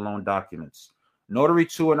notarized the loan documents. Notary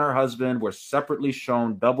 2 and her husband were separately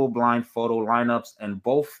shown double-blind photo lineups, and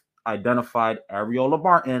both identified Areola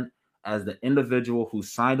Martin as the individual who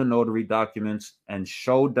signed the notary documents and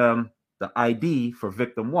showed them the ID for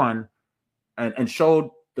victim 1 and showed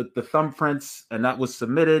the thumbprints, and that was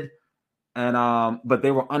submitted. And but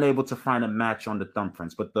they were unable to find a match on the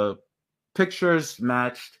thumbprints, but the pictures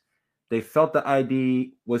matched. They felt the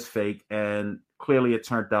ID was fake, and clearly it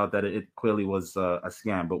turned out that it clearly was a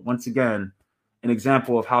scam. But once again, an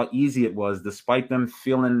example of how easy it was, despite them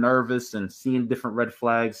feeling nervous and seeing different red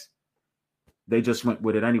flags, they just went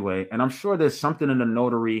with it anyway. And I'm sure there's something in the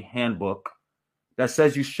notary handbook that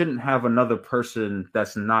says you shouldn't have another person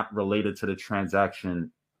that's not related to the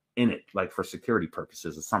transaction in it, like for security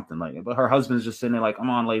purposes or something like that. But her husband's just sitting there like, come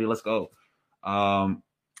on, lady, let's go.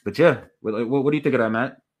 But yeah, what do you think of that,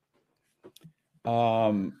 Matt?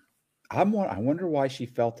 I wonder why she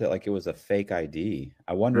felt it like it was a fake ID.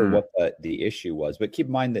 I wonder what the issue was. But keep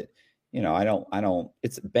in mind that, you know, I don't.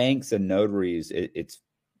 It's banks and notaries. It's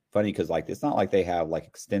funny because like it's not like they have like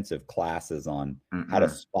extensive classes on how to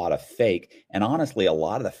spot a fake. And honestly, a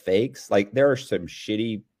lot of the fakes, like there are some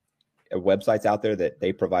shitty websites out there that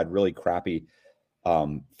they provide really crappy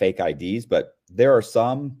fake IDs, but there are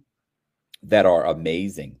some that are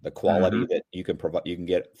amazing. The quality that you can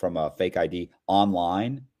get from a fake ID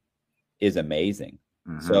online is amazing.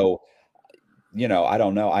 So, you know, I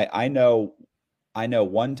don't know. I know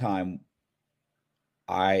one time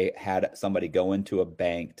I had somebody go into a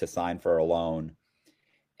bank to sign for a loan,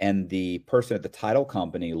 and the person at the title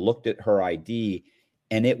company looked at her ID,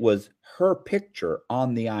 and it was her picture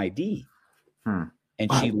on the ID.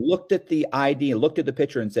 And she looked at the ID and looked at the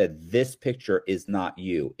picture and said, this picture is not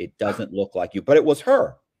you. It doesn't look like you, but it was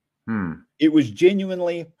her. It was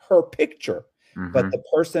genuinely her picture. But the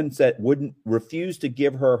person said wouldn't refuse to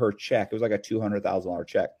give her her check. It was like a $200,000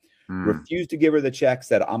 check. Refused to give her the check,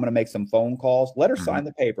 said, I'm going to make some phone calls, let her sign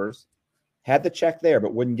the papers, had the check there,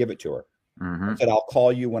 but wouldn't give it to her. Said, I'll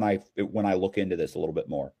call you when I look into this a little bit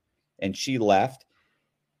more. And she left.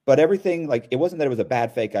 But everything, like, it wasn't that it was a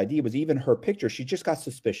bad fake ID. It was even her picture. She just got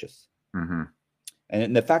suspicious.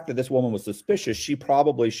 And the fact that this woman was suspicious, she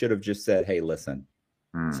probably should have just said, hey, listen,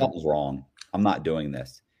 something's wrong. I'm not doing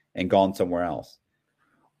this, and gone somewhere else.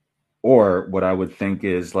 Or what I would think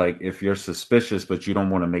is, like, if you're suspicious, but you don't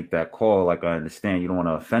want to make that call, like, I understand you don't want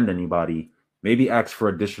to offend anybody, maybe ask for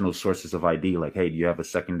additional sources of ID. Like, hey, do you have a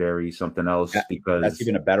secondary, something else? Because that's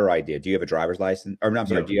even a better idea. Do you have a driver's license? Or no, I'm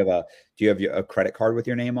sorry. Do you have a credit card with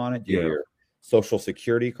your name on it? Do you have your social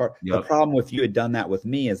security card? The problem with you had done that with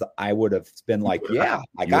me is I would have been like, yeah,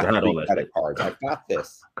 I got 3 credit cards. I got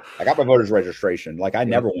this. I got my voter's registration. Like, I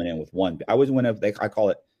never went in with one. I always went in. I call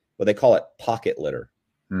it what they call it, pocket litter,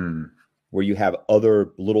 where you have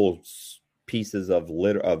other little pieces of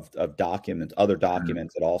litter of documents, other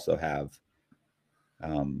documents that also have.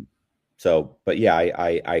 But yeah,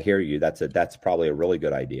 I hear you. That's probably a really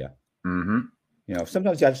good idea. You know,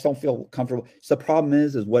 sometimes I just don't feel comfortable. So the problem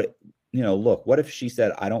is what, you know, look, what if she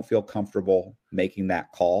said, I don't feel comfortable making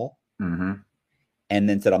that call, and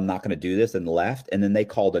then said, I'm not going to do this, and left. And then they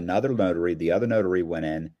called another notary. The other notary went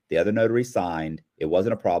in. The other notary signed. It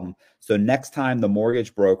wasn't a problem. So next time the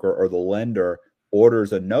mortgage broker or the lender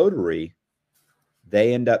orders a notary,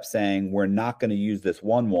 they end up saying, we're not going to use this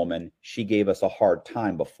one woman. She gave us a hard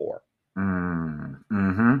time before. And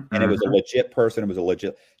it was a legit person. It was a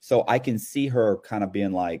legit. So I can see her kind of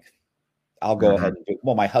being like, I'll go ahead and do,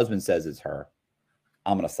 well, my husband says it's her.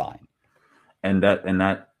 I'm going to sign. And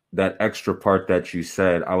that extra part that you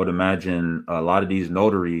said, I would imagine a lot of these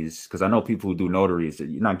notaries, because I know people who do notaries,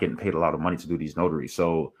 you're not getting paid a lot of money to do these notaries.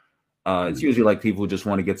 So it's usually like people who just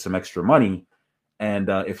want to get some extra money. And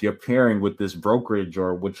if you're pairing with this brokerage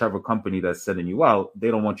or whichever company that's sending you out, they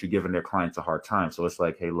don't want you giving their clients a hard time. So it's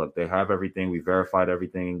like, hey, look, they have everything. We verified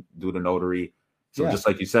everything. Do the notary. So just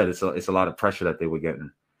like you said, it's a lot of pressure that they were getting.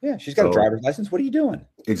 Yeah, she's got a driver's license. What are you doing?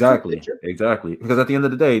 Exactly. Because at the end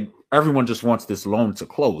of the day, everyone just wants this loan to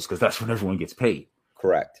close because that's when everyone gets paid.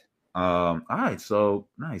 Correct. All right. So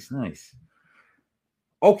nice.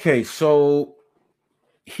 Okay. So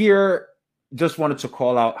here, just wanted to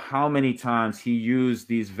call out how many times he used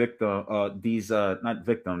these not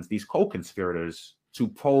victims, these co-conspirators to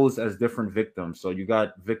pose as different victims. So you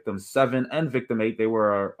got victim 7 and victim 8. They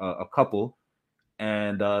were a couple.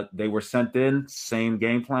 And they were sent in, same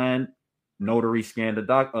game plan. Notary stamped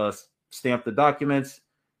the documents,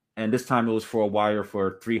 and this time it was for a wire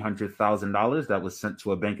for $300,000 that was sent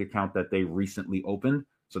to a bank account that they recently opened.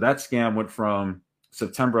 So that scam went from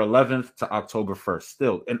September 11th to October 1st.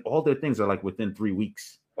 Still, and all their things are like within 3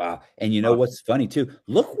 weeks. Wow! And you know what's funny too?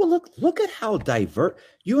 Look at how diverse.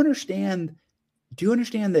 You understand? Do you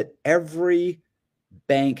understand that every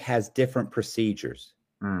bank has different procedures?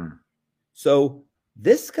 So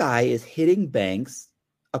this guy is hitting banks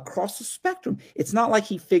across the spectrum. It's not like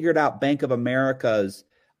he figured out Bank of America's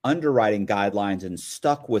underwriting guidelines and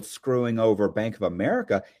stuck with screwing over Bank of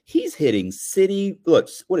America. He's hitting Citi. Look,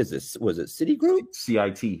 what is this? Was it Citigroup?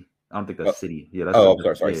 CIT. I don't think that's Citi. Yeah.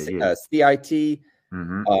 That's sorry. CIT.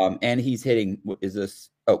 And he's hitting. Is this?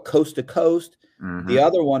 Oh, Coast to Coast. The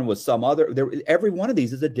other one was some other. Every one of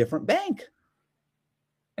these is a different bank.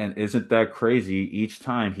 And isn't that crazy? Each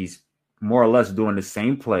time he's more or less doing the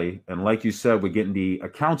same play. And like you said, we're getting the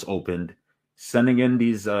accounts opened, sending in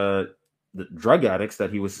these the drug addicts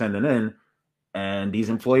that he was sending in, and these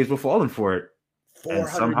employees were falling for it. And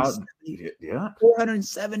somehow,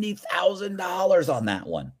 $470,000 on that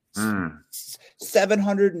one.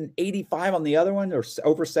 785 on the other one, or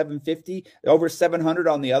over 750, over 700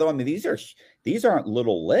 on the other one. I mean, these aren't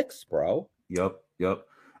little licks, bro. Yep.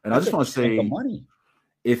 And I just want to say, money.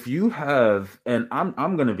 If you have, and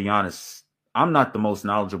I'm going to be honest, I'm not the most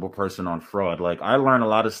knowledgeable person on fraud. Like, I learn a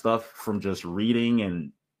lot of stuff from just reading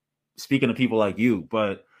and speaking to people like you,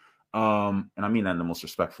 but and I mean that in the most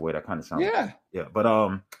respectful way. That kind of sounds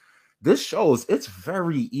but this shows it's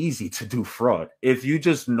very easy to do fraud if you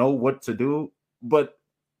just know what to do. But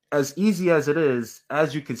as easy as it is,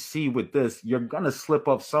 as you can see with this, you're gonna slip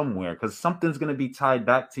up somewhere because something's gonna be tied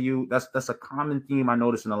back to you. That's a common theme I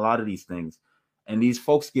notice in a lot of these things. And these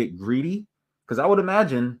folks get greedy because I would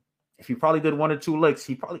imagine if you probably did 1 or 2 licks,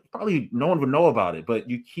 he probably no one would know about it. But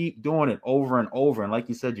you keep doing it over and over, and like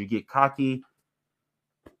you said, you get cocky,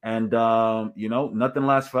 and nothing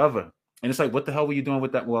lasts forever. And it's like, what the hell were you doing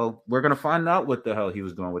with that? Well, we're gonna find out what the hell he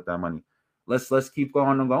was doing with that money. Let's keep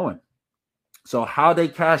going and going. So how they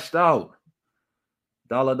cashed out?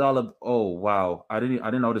 Dollar. Oh wow, I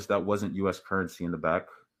didn't notice that wasn't U.S. currency in the back.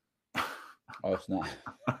 Oh, it's not.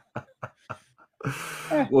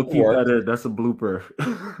 We'll keep that in. That's a blooper.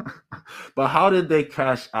 But how did they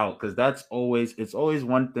cash out? Because it's always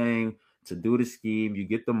one thing to do the scheme. You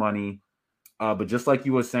get the money. But just like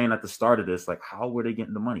you were saying at the start of this, like how were they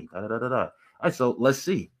getting the money? Da, da, da, da. All right, so let's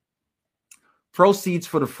see. Proceeds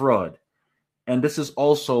for the fraud. And this is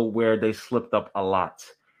also where they slipped up a lot.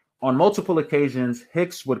 On multiple occasions,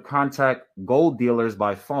 Hicks would contact gold dealers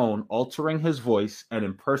by phone, altering his voice and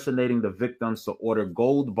impersonating the victims to order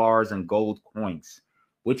gold bars and gold coins,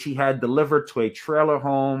 which he had delivered to a trailer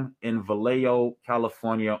home in Vallejo,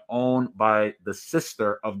 California, owned by the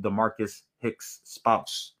sister of DeMarcus Hicks'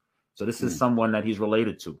 spouse. So this is someone that he's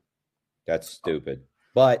related to. That's stupid.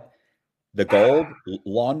 But the gold,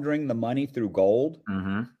 laundering the money through gold,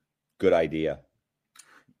 good idea.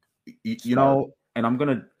 You know, and I'm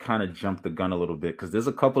going to kind of jump the gun a little bit because there's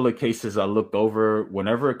a couple of cases I looked over.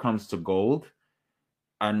 Whenever it comes to gold,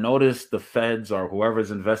 I noticed the feds or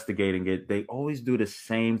whoever's investigating it, they always do the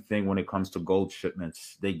same thing when it comes to gold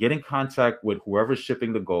shipments. They get in contact with whoever's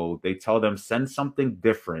shipping the gold. They tell them, send something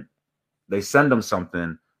different. They send them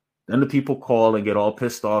something. Then the people call and get all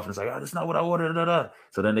pissed off. And it's like, oh, that's not what I ordered. Da, da.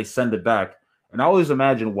 So then they send it back. And I always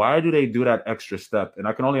imagine, why do they do that extra step? And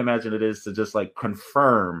I can only imagine it is to just like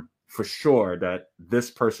confirm for sure that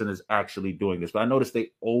this person is actually doing this. But I noticed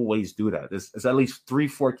they always do that. It's at least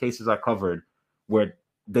 3-4 cases I covered where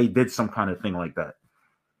they did some kind of thing like that.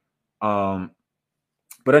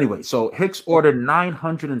 But anyway, so Hicks ordered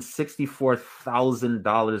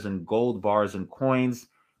 $964,000 in gold bars and coins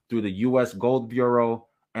through the U.S. Gold Bureau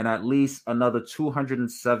and at least another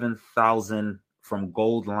 $207,000 from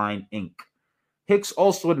Gold Line Inc. Hicks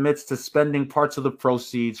also admits to spending parts of the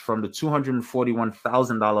proceeds from the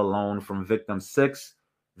 $241,000 loan from victim 6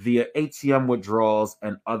 via ATM withdrawals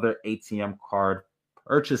and other ATM card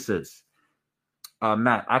purchases.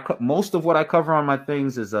 Matt, most of what I cover on my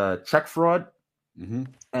things is check fraud. And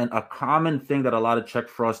a common thing that a lot of check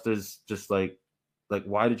fraudsters just like,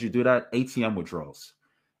 why did you do that? ATM withdrawals.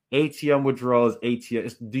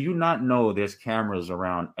 Do you not know there's cameras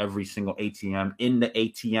around every single ATM? In the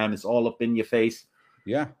ATM, it's all up in your face.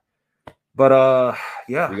 Yeah. But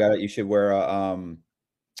yeah. You should wear a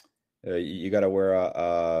you gotta wear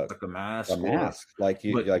a mask. A mask. Like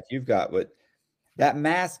you've got. But that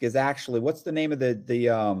mask is actually, what's the name of the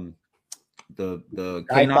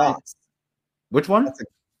Guy Fawkes. Which one?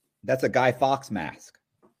 That's a Guy Fawkes mask.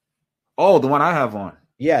 Oh, the one I have on.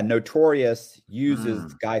 Yeah, Notorious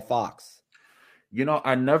uses Guy Fawkes. You know,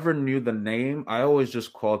 I never knew the name. I always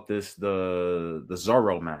just called this the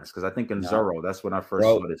Zorro mask because I think in Zorro, that's when I first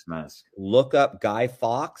saw this mask. Look up Guy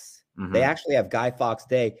Fawkes. They actually have Guy Fawkes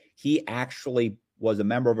Day. He actually was a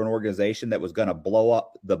member of an organization that was going to blow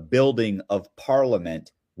up the building of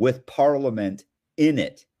Parliament with Parliament in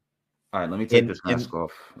it. All right, let me take this mask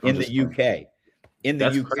off. In the UK.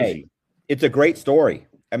 Crazy. It's a great story.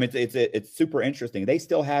 I mean, it's super interesting. They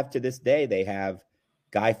still have, to this day, they have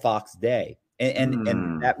Guy Fawkes Day. And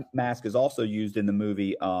that mask is also used in the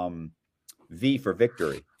movie V for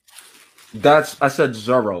Victory. I said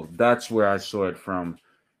Zorro. That's where I saw it from.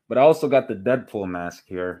 But I also got the Deadpool mask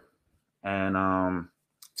here. And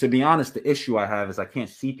to be honest, the issue I have is I can't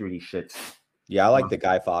see through these shits. Yeah, I like the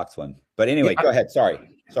Guy Fawkes one. But anyway, go ahead. Sorry.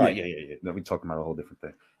 Yeah. We're talking about a whole different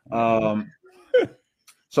thing.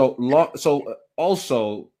 So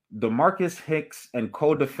also, DeMarcus Hicks and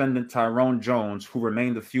co-defendant Tyrone Jones, who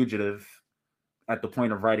remained a fugitive at the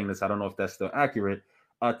point of writing this, I don't know if that's still accurate,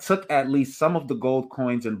 took at least some of the gold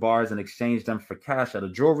coins and bars and exchanged them for cash at a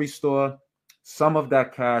jewelry store. Some of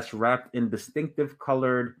that cash, wrapped in distinctive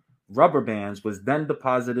colored rubber bands, was then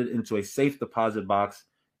deposited into a safe deposit box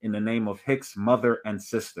in the name of Hicks' mother and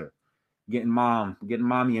sister, getting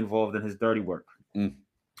mommy involved in his dirty work.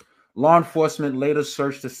 Law enforcement later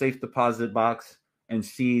searched the safe deposit box and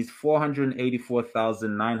seized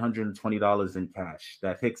 $484,920 in cash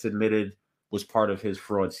that Hicks admitted was part of his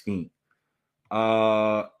fraud scheme.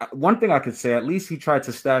 One thing I could say, at least he tried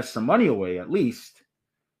to stash some money away, at least.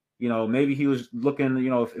 You know, maybe he was looking, you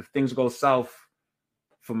know, if things go south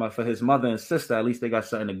for his mother and sister, at least they got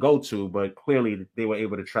something to go to. But clearly they were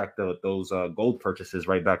able to track those gold purchases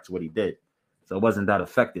right back to what he did. So it wasn't that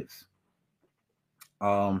effective.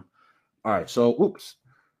 All right, so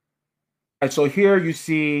so here you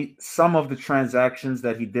see some of the transactions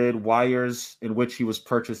that he did, wires in which he was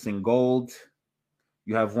purchasing gold.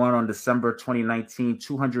 You have one on December 2019,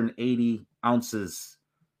 280 ounces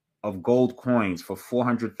of gold coins for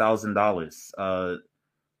 $400,000.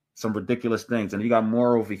 Some ridiculous things. And you got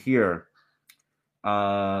more over here.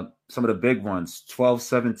 Some of the big ones: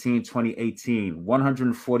 12/17/2018,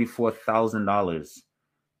 $144,000,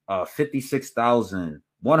 56,000,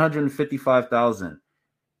 155,000.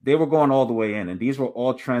 They were going all the way in, and these were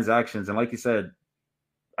all transactions. And like you said,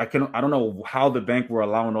 I don't know how the bank were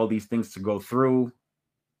allowing all these things to go through.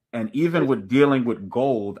 And even with dealing with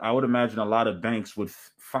gold, I would imagine a lot of banks would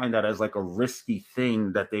find that as like a risky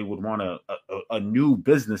thing that they would want a new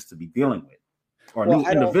business to be dealing with, or a new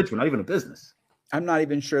individual, not even a business. I'm not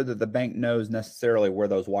even sure that the bank knows necessarily where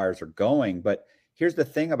those wires are going. But here's the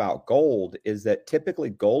thing about gold is that typically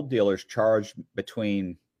gold dealers charge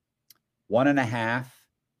between around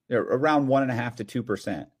 1.5% to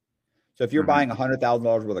 2%. So if you're buying $100,000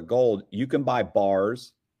 worth of gold, you can buy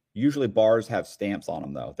bars. Usually bars have stamps on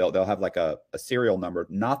them, though. They'll have like a serial number.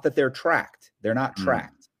 Not that they're tracked. They're not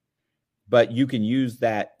tracked. But you can use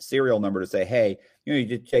that serial number to say, hey, you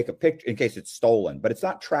just take a picture in case it's stolen. But it's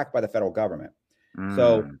not tracked by the federal government.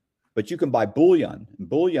 So, but you can buy bullion.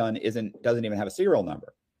 Bullion doesn't even have a serial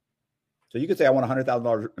number. So you could say, I want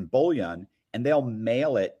 $100,000 in bullion, and they'll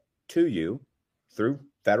mail it to you through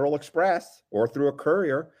Federal Express or through a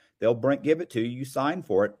courier. They'll give it to you. You sign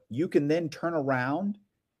for it. You can then turn around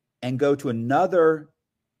and go to another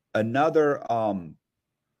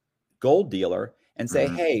gold dealer and say,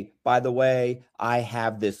 hey, by the way, I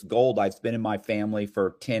have this gold. I've been in my family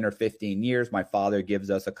for 10 or 15 years. My father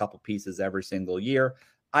gives us a couple pieces every single year.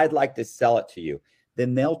 I'd like to sell it to you.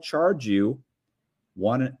 Then they'll charge you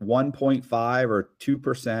 1.5 or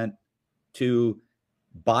 2% to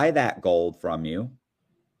buy that gold from you,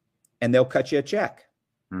 and they'll cut you a check.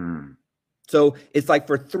 So it's like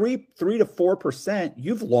for 3 to 4%,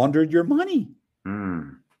 you've laundered your money.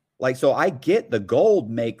 Like, so I get the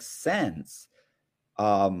gold makes sense.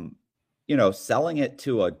 Selling it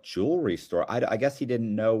to a jewelry store. I guess he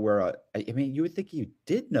didn't know where. You would think he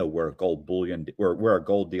did know where gold bullion, where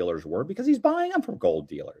gold dealers were, because he's buying them from gold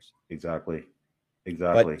dealers. Exactly.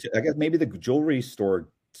 But I guess maybe the jewelry store.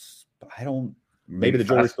 Maybe the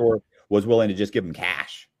jewelry store was willing to just give him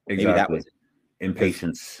cash. Exactly. Maybe that was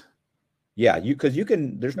impatience. Yeah, because you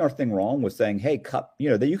can. There's nothing wrong with saying, "Hey, cut."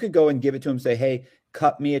 That you could go and give it to him. Say, "Hey,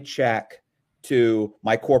 cut me a check to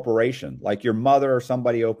my corporation." Like your mother or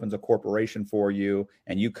somebody opens a corporation for you,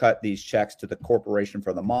 and you cut these checks to the corporation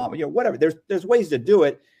for the mom. Whatever. There's ways to do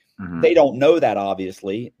it. They don't know that,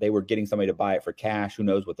 obviously. They were getting somebody to buy it for cash. Who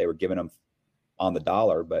knows what they were giving them on the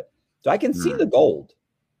dollar? But so I can see the gold,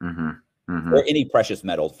 or any precious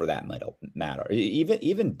metals for that matter,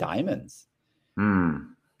 even diamonds.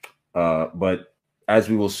 But as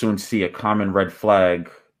we will soon see, a common red flag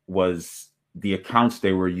was the accounts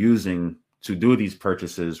they were using to do these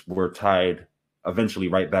purchases were tied eventually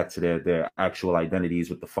right back to their actual identities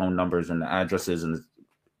with the phone numbers and the addresses. And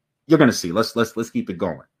you're going to see. Let's keep it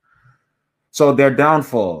going. So their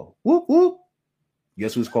downfall. Whoop, whoop.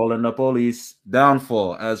 Guess who's calling the police?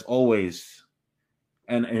 Downfall, as always.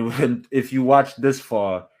 And if you watch this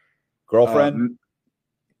far, girlfriend.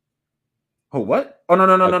 What? Oh, no.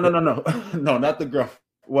 No, not the girl.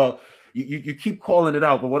 Well, you keep calling it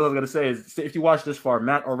out, but what I was going to say is, if you watch this far,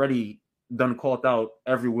 Matt already done called out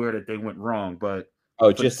everywhere that they went wrong. But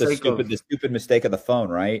just the stupid mistake of the phone,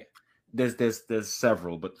 right? There's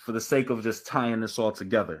several, but for the sake of just tying this all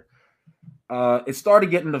together, it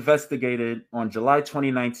started getting investigated on July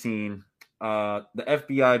 2019. The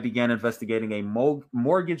FBI began investigating a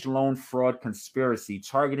mortgage loan fraud conspiracy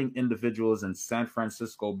targeting individuals in San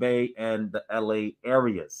Francisco Bay and the LA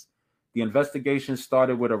areas. The investigation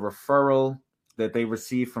started with a referral that they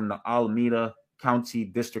received from the Alameda County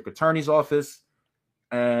District Attorney's Office,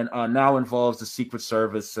 and now involves the Secret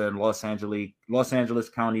Service and Los Angeles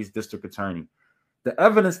County's District Attorney. The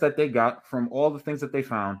evidence that they got from all the things that they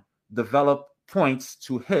found developed points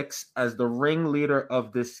to Hicks as the ringleader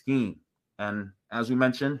of this scheme. And as we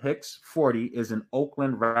mentioned, Hicks, 40, is an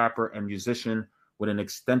Oakland rapper and musician with an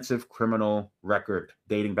extensive criminal record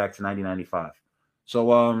dating back to 1995.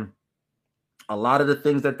 So a lot of the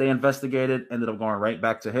things that they investigated ended up going right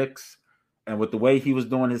back to Hicks. And with the way he was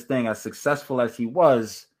doing his thing, as successful as he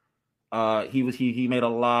was, he made a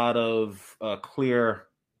lot of clear,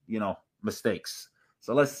 mistakes.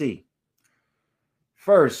 So let's see.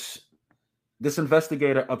 First, this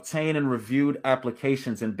investigator obtained and reviewed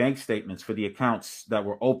applications and bank statements for the accounts that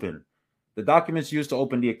were open. The documents used to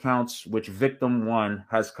open the accounts, which victim 1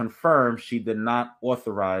 has confirmed she did not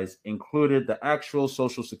authorize, included the actual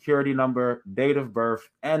social security number, date of birth,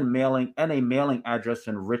 and a mailing address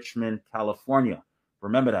in Richmond, California.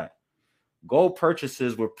 Remember that. Gold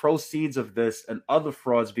purchases with proceeds of this and other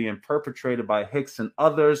frauds being perpetrated by Hicks and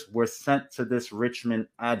others were sent to this Richmond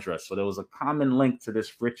address. So there was a common link to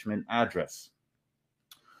this Richmond address.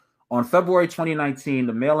 On February 2019,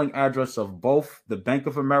 the mailing address of both the Bank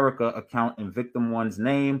of America account and victim one's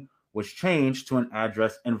name was changed to an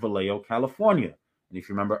address in Vallejo, California. And if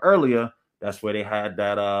you remember earlier, that's where they had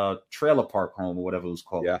that trailer park home or whatever it was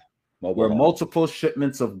called. Yeah. Where multiple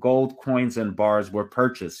shipments of gold coins and bars were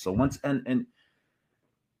purchased. So once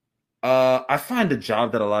I find the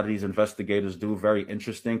job that a lot of these investigators do very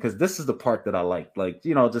interesting, because this is the part that I like. Like,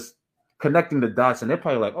 you know, just connecting the dots, and they're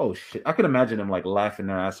probably like, oh shit. I can imagine them like laughing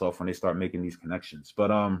their ass off when they start making these connections.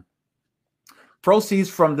 But proceeds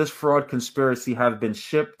from this fraud conspiracy have been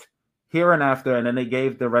shipped here and after, and then they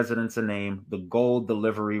gave the residents a name, the Gold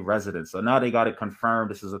Delivery Residence. So now they got it confirmed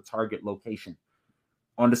this is a target location.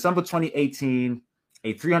 On December 2018,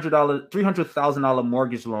 a $300,000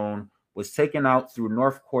 mortgage loan was taken out through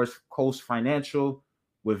North Coast Financial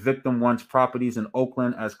with victim one's properties in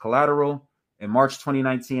Oakland as collateral. In March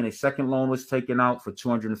 2019, a second loan was taken out for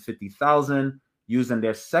 $250,000 using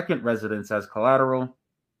their second residence as collateral.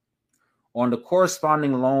 On the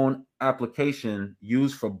corresponding loan application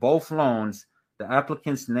used for both loans, the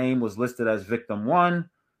applicant's name was listed as victim one,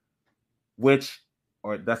 that's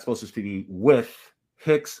supposed to be with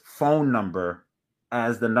Hicks' phone number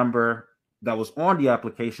as the number that was on the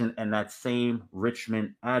application and that same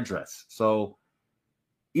Richmond address. So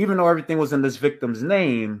even though everything was in this victim's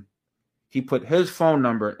name, he put his phone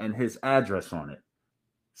number and his address on it.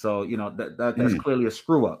 So, you know, that's clearly a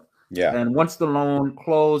screw up. Yeah. And once the loan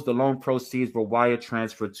closed, the loan proceeds were wire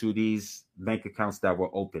transferred to these bank accounts that were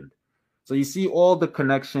opened. So you see all the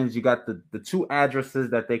connections. You got the two addresses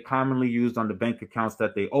that they commonly used on the bank accounts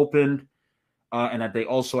that they opened, and that they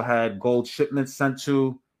also had gold shipments sent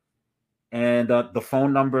to, and the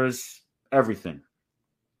phone numbers, everything.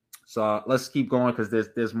 So let's keep going, because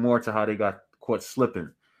there's more to how they got caught slipping.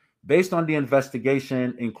 Based on the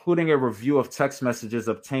investigation, including a review of text messages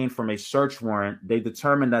obtained from a search warrant, they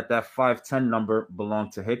determined that 510 number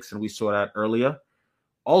belonged to Hicks, and we saw that earlier.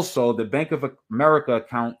 Also, the Bank of America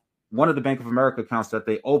account, one of the Bank of America accounts that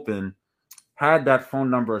they opened, had that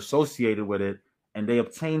phone number associated with it, and they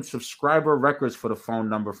obtained subscriber records for the phone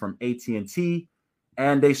number from AT&T,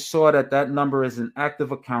 and they saw that number is an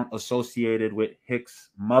active account associated with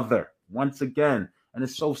Hicks' mother. Once again, and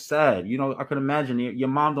it's so sad. You know, I could imagine your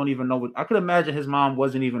mom don't even know I could imagine his mom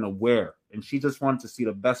wasn't even aware, and she just wanted to see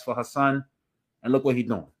the best for her son. And look what he's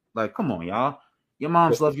doing. Like, come on, y'all. Your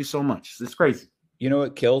moms love you so much. It's crazy. You know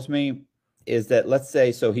what kills me is that, let's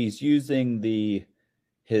say, so he's using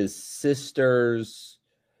his sister's,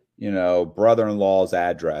 you know, brother-in-law's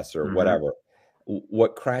address or whatever.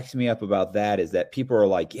 What cracks me up about that is that people are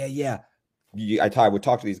like, yeah. I would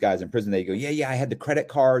talk to these guys in prison. They go, yeah, I had the credit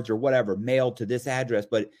cards or whatever mailed to this address,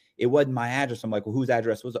 but it wasn't my address. I'm like, well, whose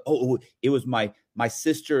address was it? Oh, it was my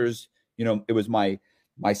sister's, you know, it was my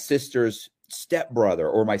sister's stepbrother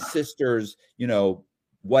or my sister's, you know,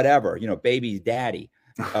 whatever, you know, baby's daddy,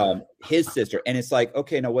 his sister. And it's like,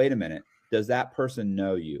 okay, now wait a minute. Does that person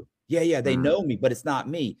know you? Yeah, they know me, but it's not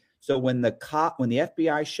me. So when the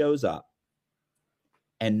FBI shows up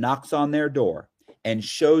and knocks on their door and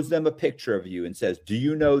shows them a picture of you and says, do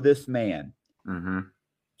you know this man? Do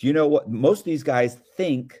you know what? Most of these guys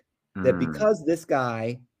think that because this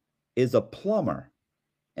guy is a plumber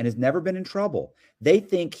and has never been in trouble, they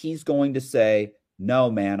think he's going to say,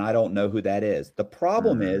 no, man, I don't know who that is. The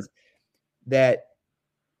problem is that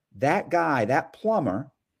guy, that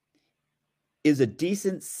plumber, is a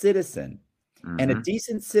decent citizen. And a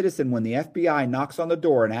decent citizen, when the FBI knocks on the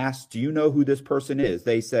door and asks, do you know who this person is?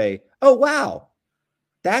 They say, oh, wow.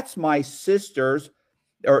 That's my sister's,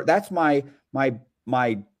 or that's my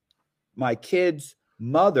kid's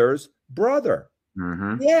mother's brother.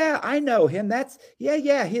 Yeah, I know him. That's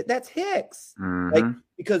Hicks. Like,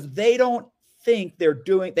 because they don't think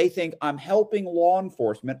they think I'm helping law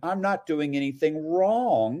enforcement. I'm not doing anything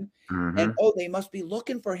wrong. And they must be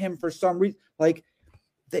looking for him for some reason. Like,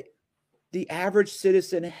 the average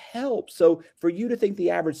citizen helps. So for you to think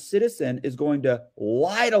the average citizen is going to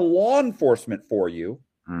lie to law enforcement for you,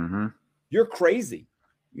 you're crazy.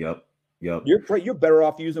 Yep. You're better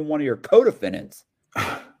off using one of your co-defendants.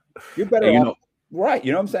 You're better off, right?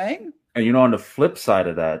 You know what I'm saying? And you know, on the flip side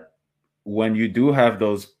of that, when you do have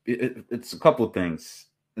those, it's a couple of things.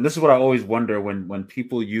 And this is what I always wonder when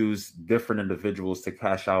people use different individuals to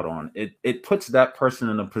cash out on. It puts that person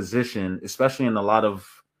in a position, especially in a lot of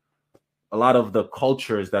the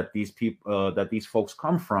cultures that these people that these folks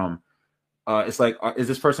come from. It's like, is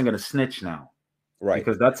this person going to snitch now? Right.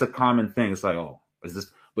 Because that's a common thing. It's like, oh, is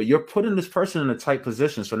this? But you're putting this person in a tight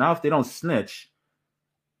position. So now if they don't snitch,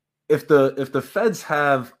 if the feds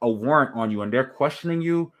have a warrant on you and they're questioning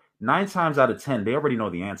you, 9 times out of 10, they already know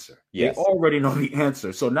the answer. Yes. They already know the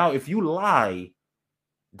answer. So now if you lie,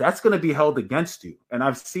 that's going to be held against you. And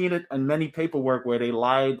I've seen it in many paperwork where they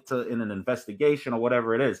lied in an investigation or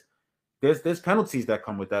whatever it is. There's penalties that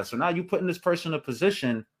come with that. So now you putting this person in a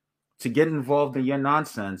position to get involved in your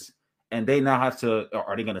nonsense, and they now have to,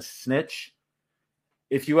 are they going to snitch?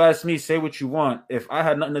 If you ask me, say what you want. If I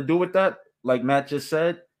had nothing to do with that, like Matt just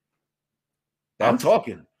said, I'm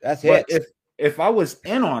talking. That's it. But if I was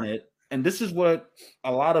in on it, and this is what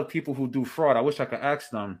a lot of people who do fraud, I wish I could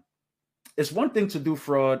ask them. It's one thing to do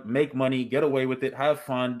fraud, make money, get away with it, have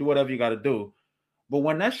fun, do whatever you got to do. But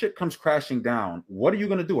when that shit comes crashing down, what are you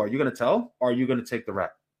going to do? Are you going to tell, or are you going to take the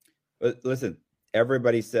rap? Listen,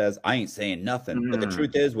 everybody says, I ain't saying nothing. But the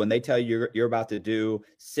truth is, when they tell you you're about to do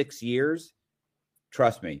 6 years,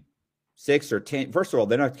 trust me, 6 or 10. First of all,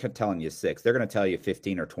 they're not telling you 6. They're going to tell you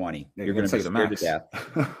 15 or 20. You're going to be scared to death.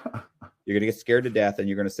 You're going to get scared to death, and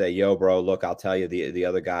you're going to say, yo, bro, look, I'll tell you the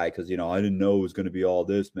other guy, because, you know, I didn't know it was going to be all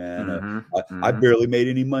this, man. I barely made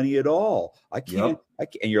any money at all. I can't.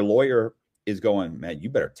 And your lawyer is going, man, you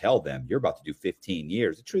better tell them you're about to do 15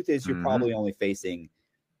 years. The truth is, you're probably only facing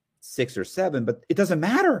 6 or 7, but it doesn't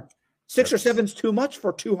matter. 6 or 7 is too much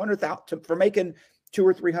for 200,000 for making 200,000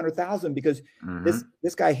 or 300,000, because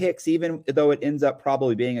this guy Hicks, even though it ends up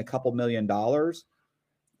probably being a couple $1 million,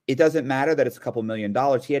 it doesn't matter that it's a couple $1 million.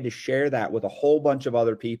 He had to share that with a whole bunch of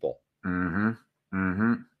other people. And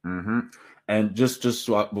just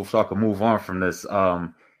so I can move on from this,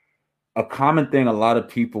 a common thing a lot of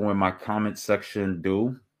people in my comment section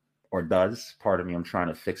do or does, pardon me, I'm trying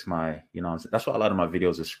to fix my, that's why a lot of my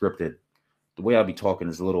videos are scripted. The way I be talking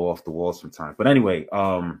is a little off the wall sometimes. But anyway,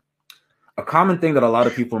 a common thing that a lot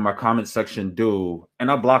of people in my comment section do,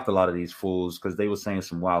 and I blocked a lot of these fools because they were saying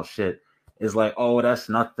some wild shit, is like, oh, that's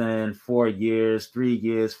nothing, 4 years, 3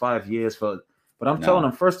 years, 5 years. But I'm telling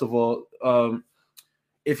them, first of all,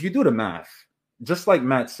 if you do the math, just like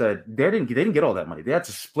Matt said, they didn't get all that money. They had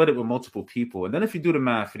to split it with multiple people. And then if you do the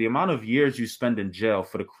math, for the amount of years you spend in jail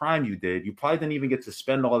for the crime you did, you probably didn't even get to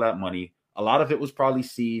spend all that money. A lot of it was probably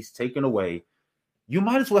seized, taken away. You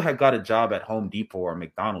might as well have got a job at Home Depot or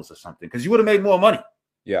McDonald's or something, because you would have made more money.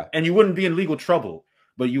 Yeah. And you wouldn't be in legal trouble.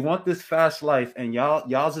 But you want this fast life, and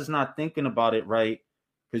y'all's is not thinking about it right,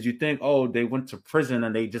 because you think, oh, they went to prison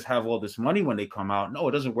and they just have all this money when they come out. No,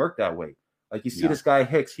 it doesn't work that way. Like, you see this guy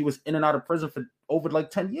Hicks, he was in and out of prison for over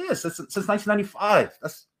like 10 years since 1995.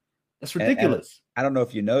 That's ridiculous. And I don't know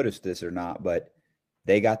if you noticed this or not, but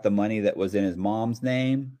they got the money that was in his mom's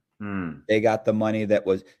name. They got the money that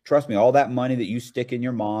was, trust me, all that money that you stick in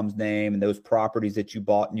your mom's name and those properties that you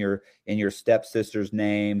bought in your stepsister's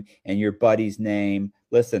name and your buddy's name.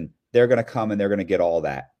 Listen, they're going to come and they're going to get all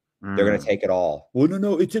that. They're going to take it all. Well,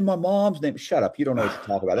 no, it's in my mom's name. Shut up. You don't know what you're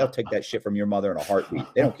talking about. They'll take that shit from your mother in a heartbeat.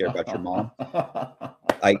 They don't care about your mom.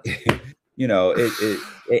 Like, and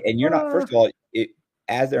you're not, first of all,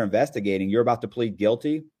 as they're investigating, you're about to plead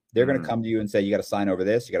guilty. They're going to come to you and say, you got to sign over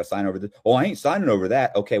this. You got to sign over this. Oh, I ain't signing over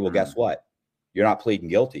that. Okay, well, guess what? You're not pleading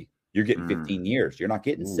guilty. You're getting 15 years. You're not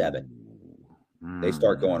getting 7. They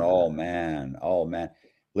start going, oh, man.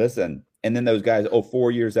 Listen. And then those guys,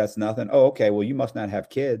 4 years, that's nothing. Oh, okay. Well, you must not have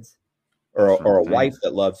kids or a wife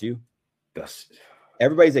that loves you.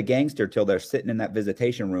 Everybody's a gangster till they're sitting in that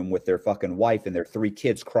visitation room with their fucking wife and their 3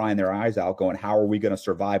 kids crying their eyes out going, how are we going to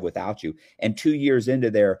survive without you? And 2 years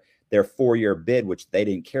into their 4-year bid, which they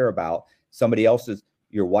didn't care about,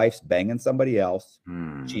 your wife's banging somebody else.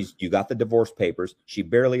 You got the divorce papers. She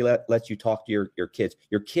barely lets you talk to your kids.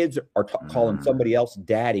 Your kids are calling somebody else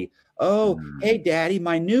daddy. Oh, hey, daddy,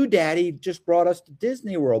 my new daddy just brought us to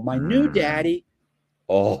Disney World. My new daddy.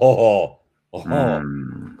 Yeah,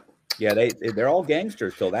 they're all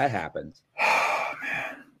gangsters till that happens.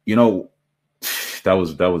 Man, that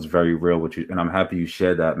was very real with you, and I'm happy you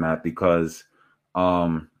shared that, Matt, because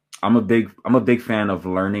I'm a big fan of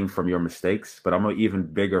learning from your mistakes, but I'm an even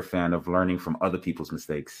bigger fan of learning from other people's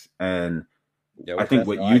mistakes. And I think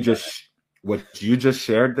what you just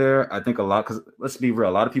shared there, I think a lot, because let's be real,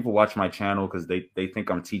 a lot of people watch my channel because they think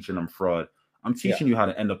I'm teaching them fraud. I'm teaching you how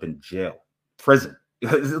to end up in jail, prison.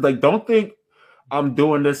 Like, don't think I'm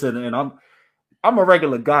doing this and I'm a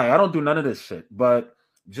regular guy. I don't do none of this shit. But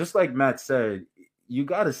just like Matt said, you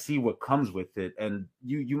got to see what comes with it. And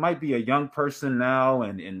you might be a young person now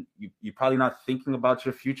and you're probably not thinking about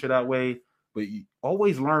your future that way, but you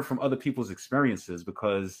always learn from other people's experiences,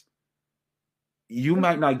 because you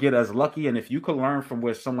might not get as lucky. And if you can learn from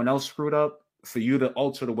where someone else screwed up for you to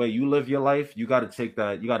alter the way you live your life, you got to take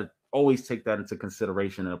that. You got to always take that into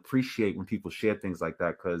consideration and appreciate when people share things like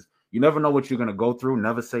that, because you never know what you're going to go through.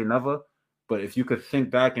 Never say never. But if you could think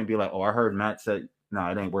back and be like, oh, I heard Matt said No,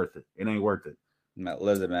 it ain't worth it. It ain't worth it.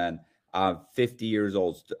 Listen, man, I'm 50 years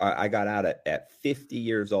old. I got out at 50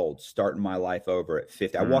 years old, starting my life over at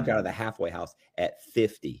 50. I walked out of the halfway house at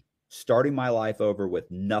 50, starting my life over with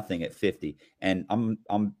nothing at 50. And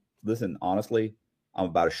I'm listen, honestly, I'm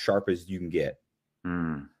about as sharp as you can get.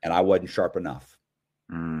 And I wasn't sharp enough.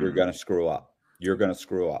 You're going to screw up. You're going to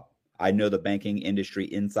screw up. I know the banking industry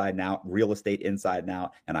inside and out, real estate inside and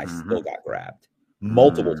out, and I still got grabbed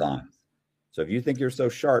multiple times. So if you think you're so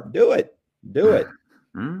sharp, do it. Do it.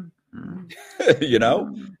 You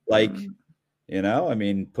know, like, you know, I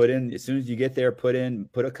mean, put in, as soon as you get there, put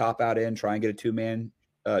a cop out in, try and get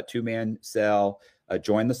a two-man cell,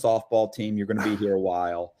 join the softball team. You're going to be here a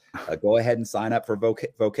while. Go ahead and sign up for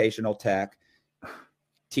vocational tech,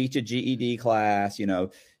 teach a GED class. You know,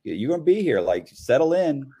 you're going to be here. Like, settle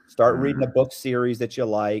in, start reading a book series that you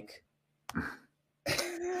like.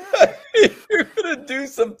 You're going to do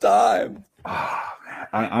some time. Oh, man.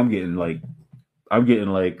 I'm getting like, I don't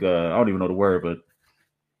even know the word, but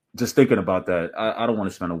just thinking about that, I don't want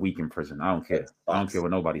to spend a week in prison. I don't care. I don't care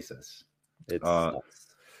what nobody says. But all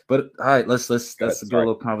right, let's get a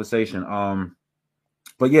little conversation.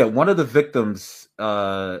 But yeah, one of the victims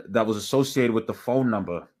that was associated with the phone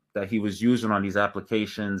number that he was using on these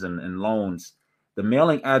applications and loans, the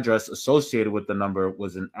mailing address associated with the number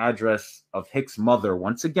was an address of Hicks' mother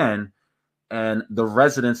once again, and the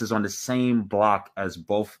residence is on the same block as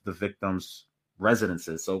both the victims'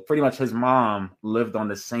 residences. So pretty much his mom lived on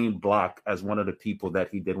the same block as one of the people that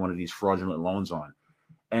he did one of these fraudulent loans on.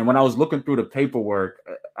 And when I was looking through the paperwork,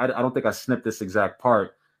 I don't think I snipped this exact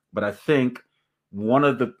part, but I think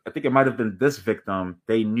it might have been this victim.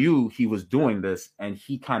 They knew he was doing this, and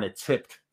he kind of tipped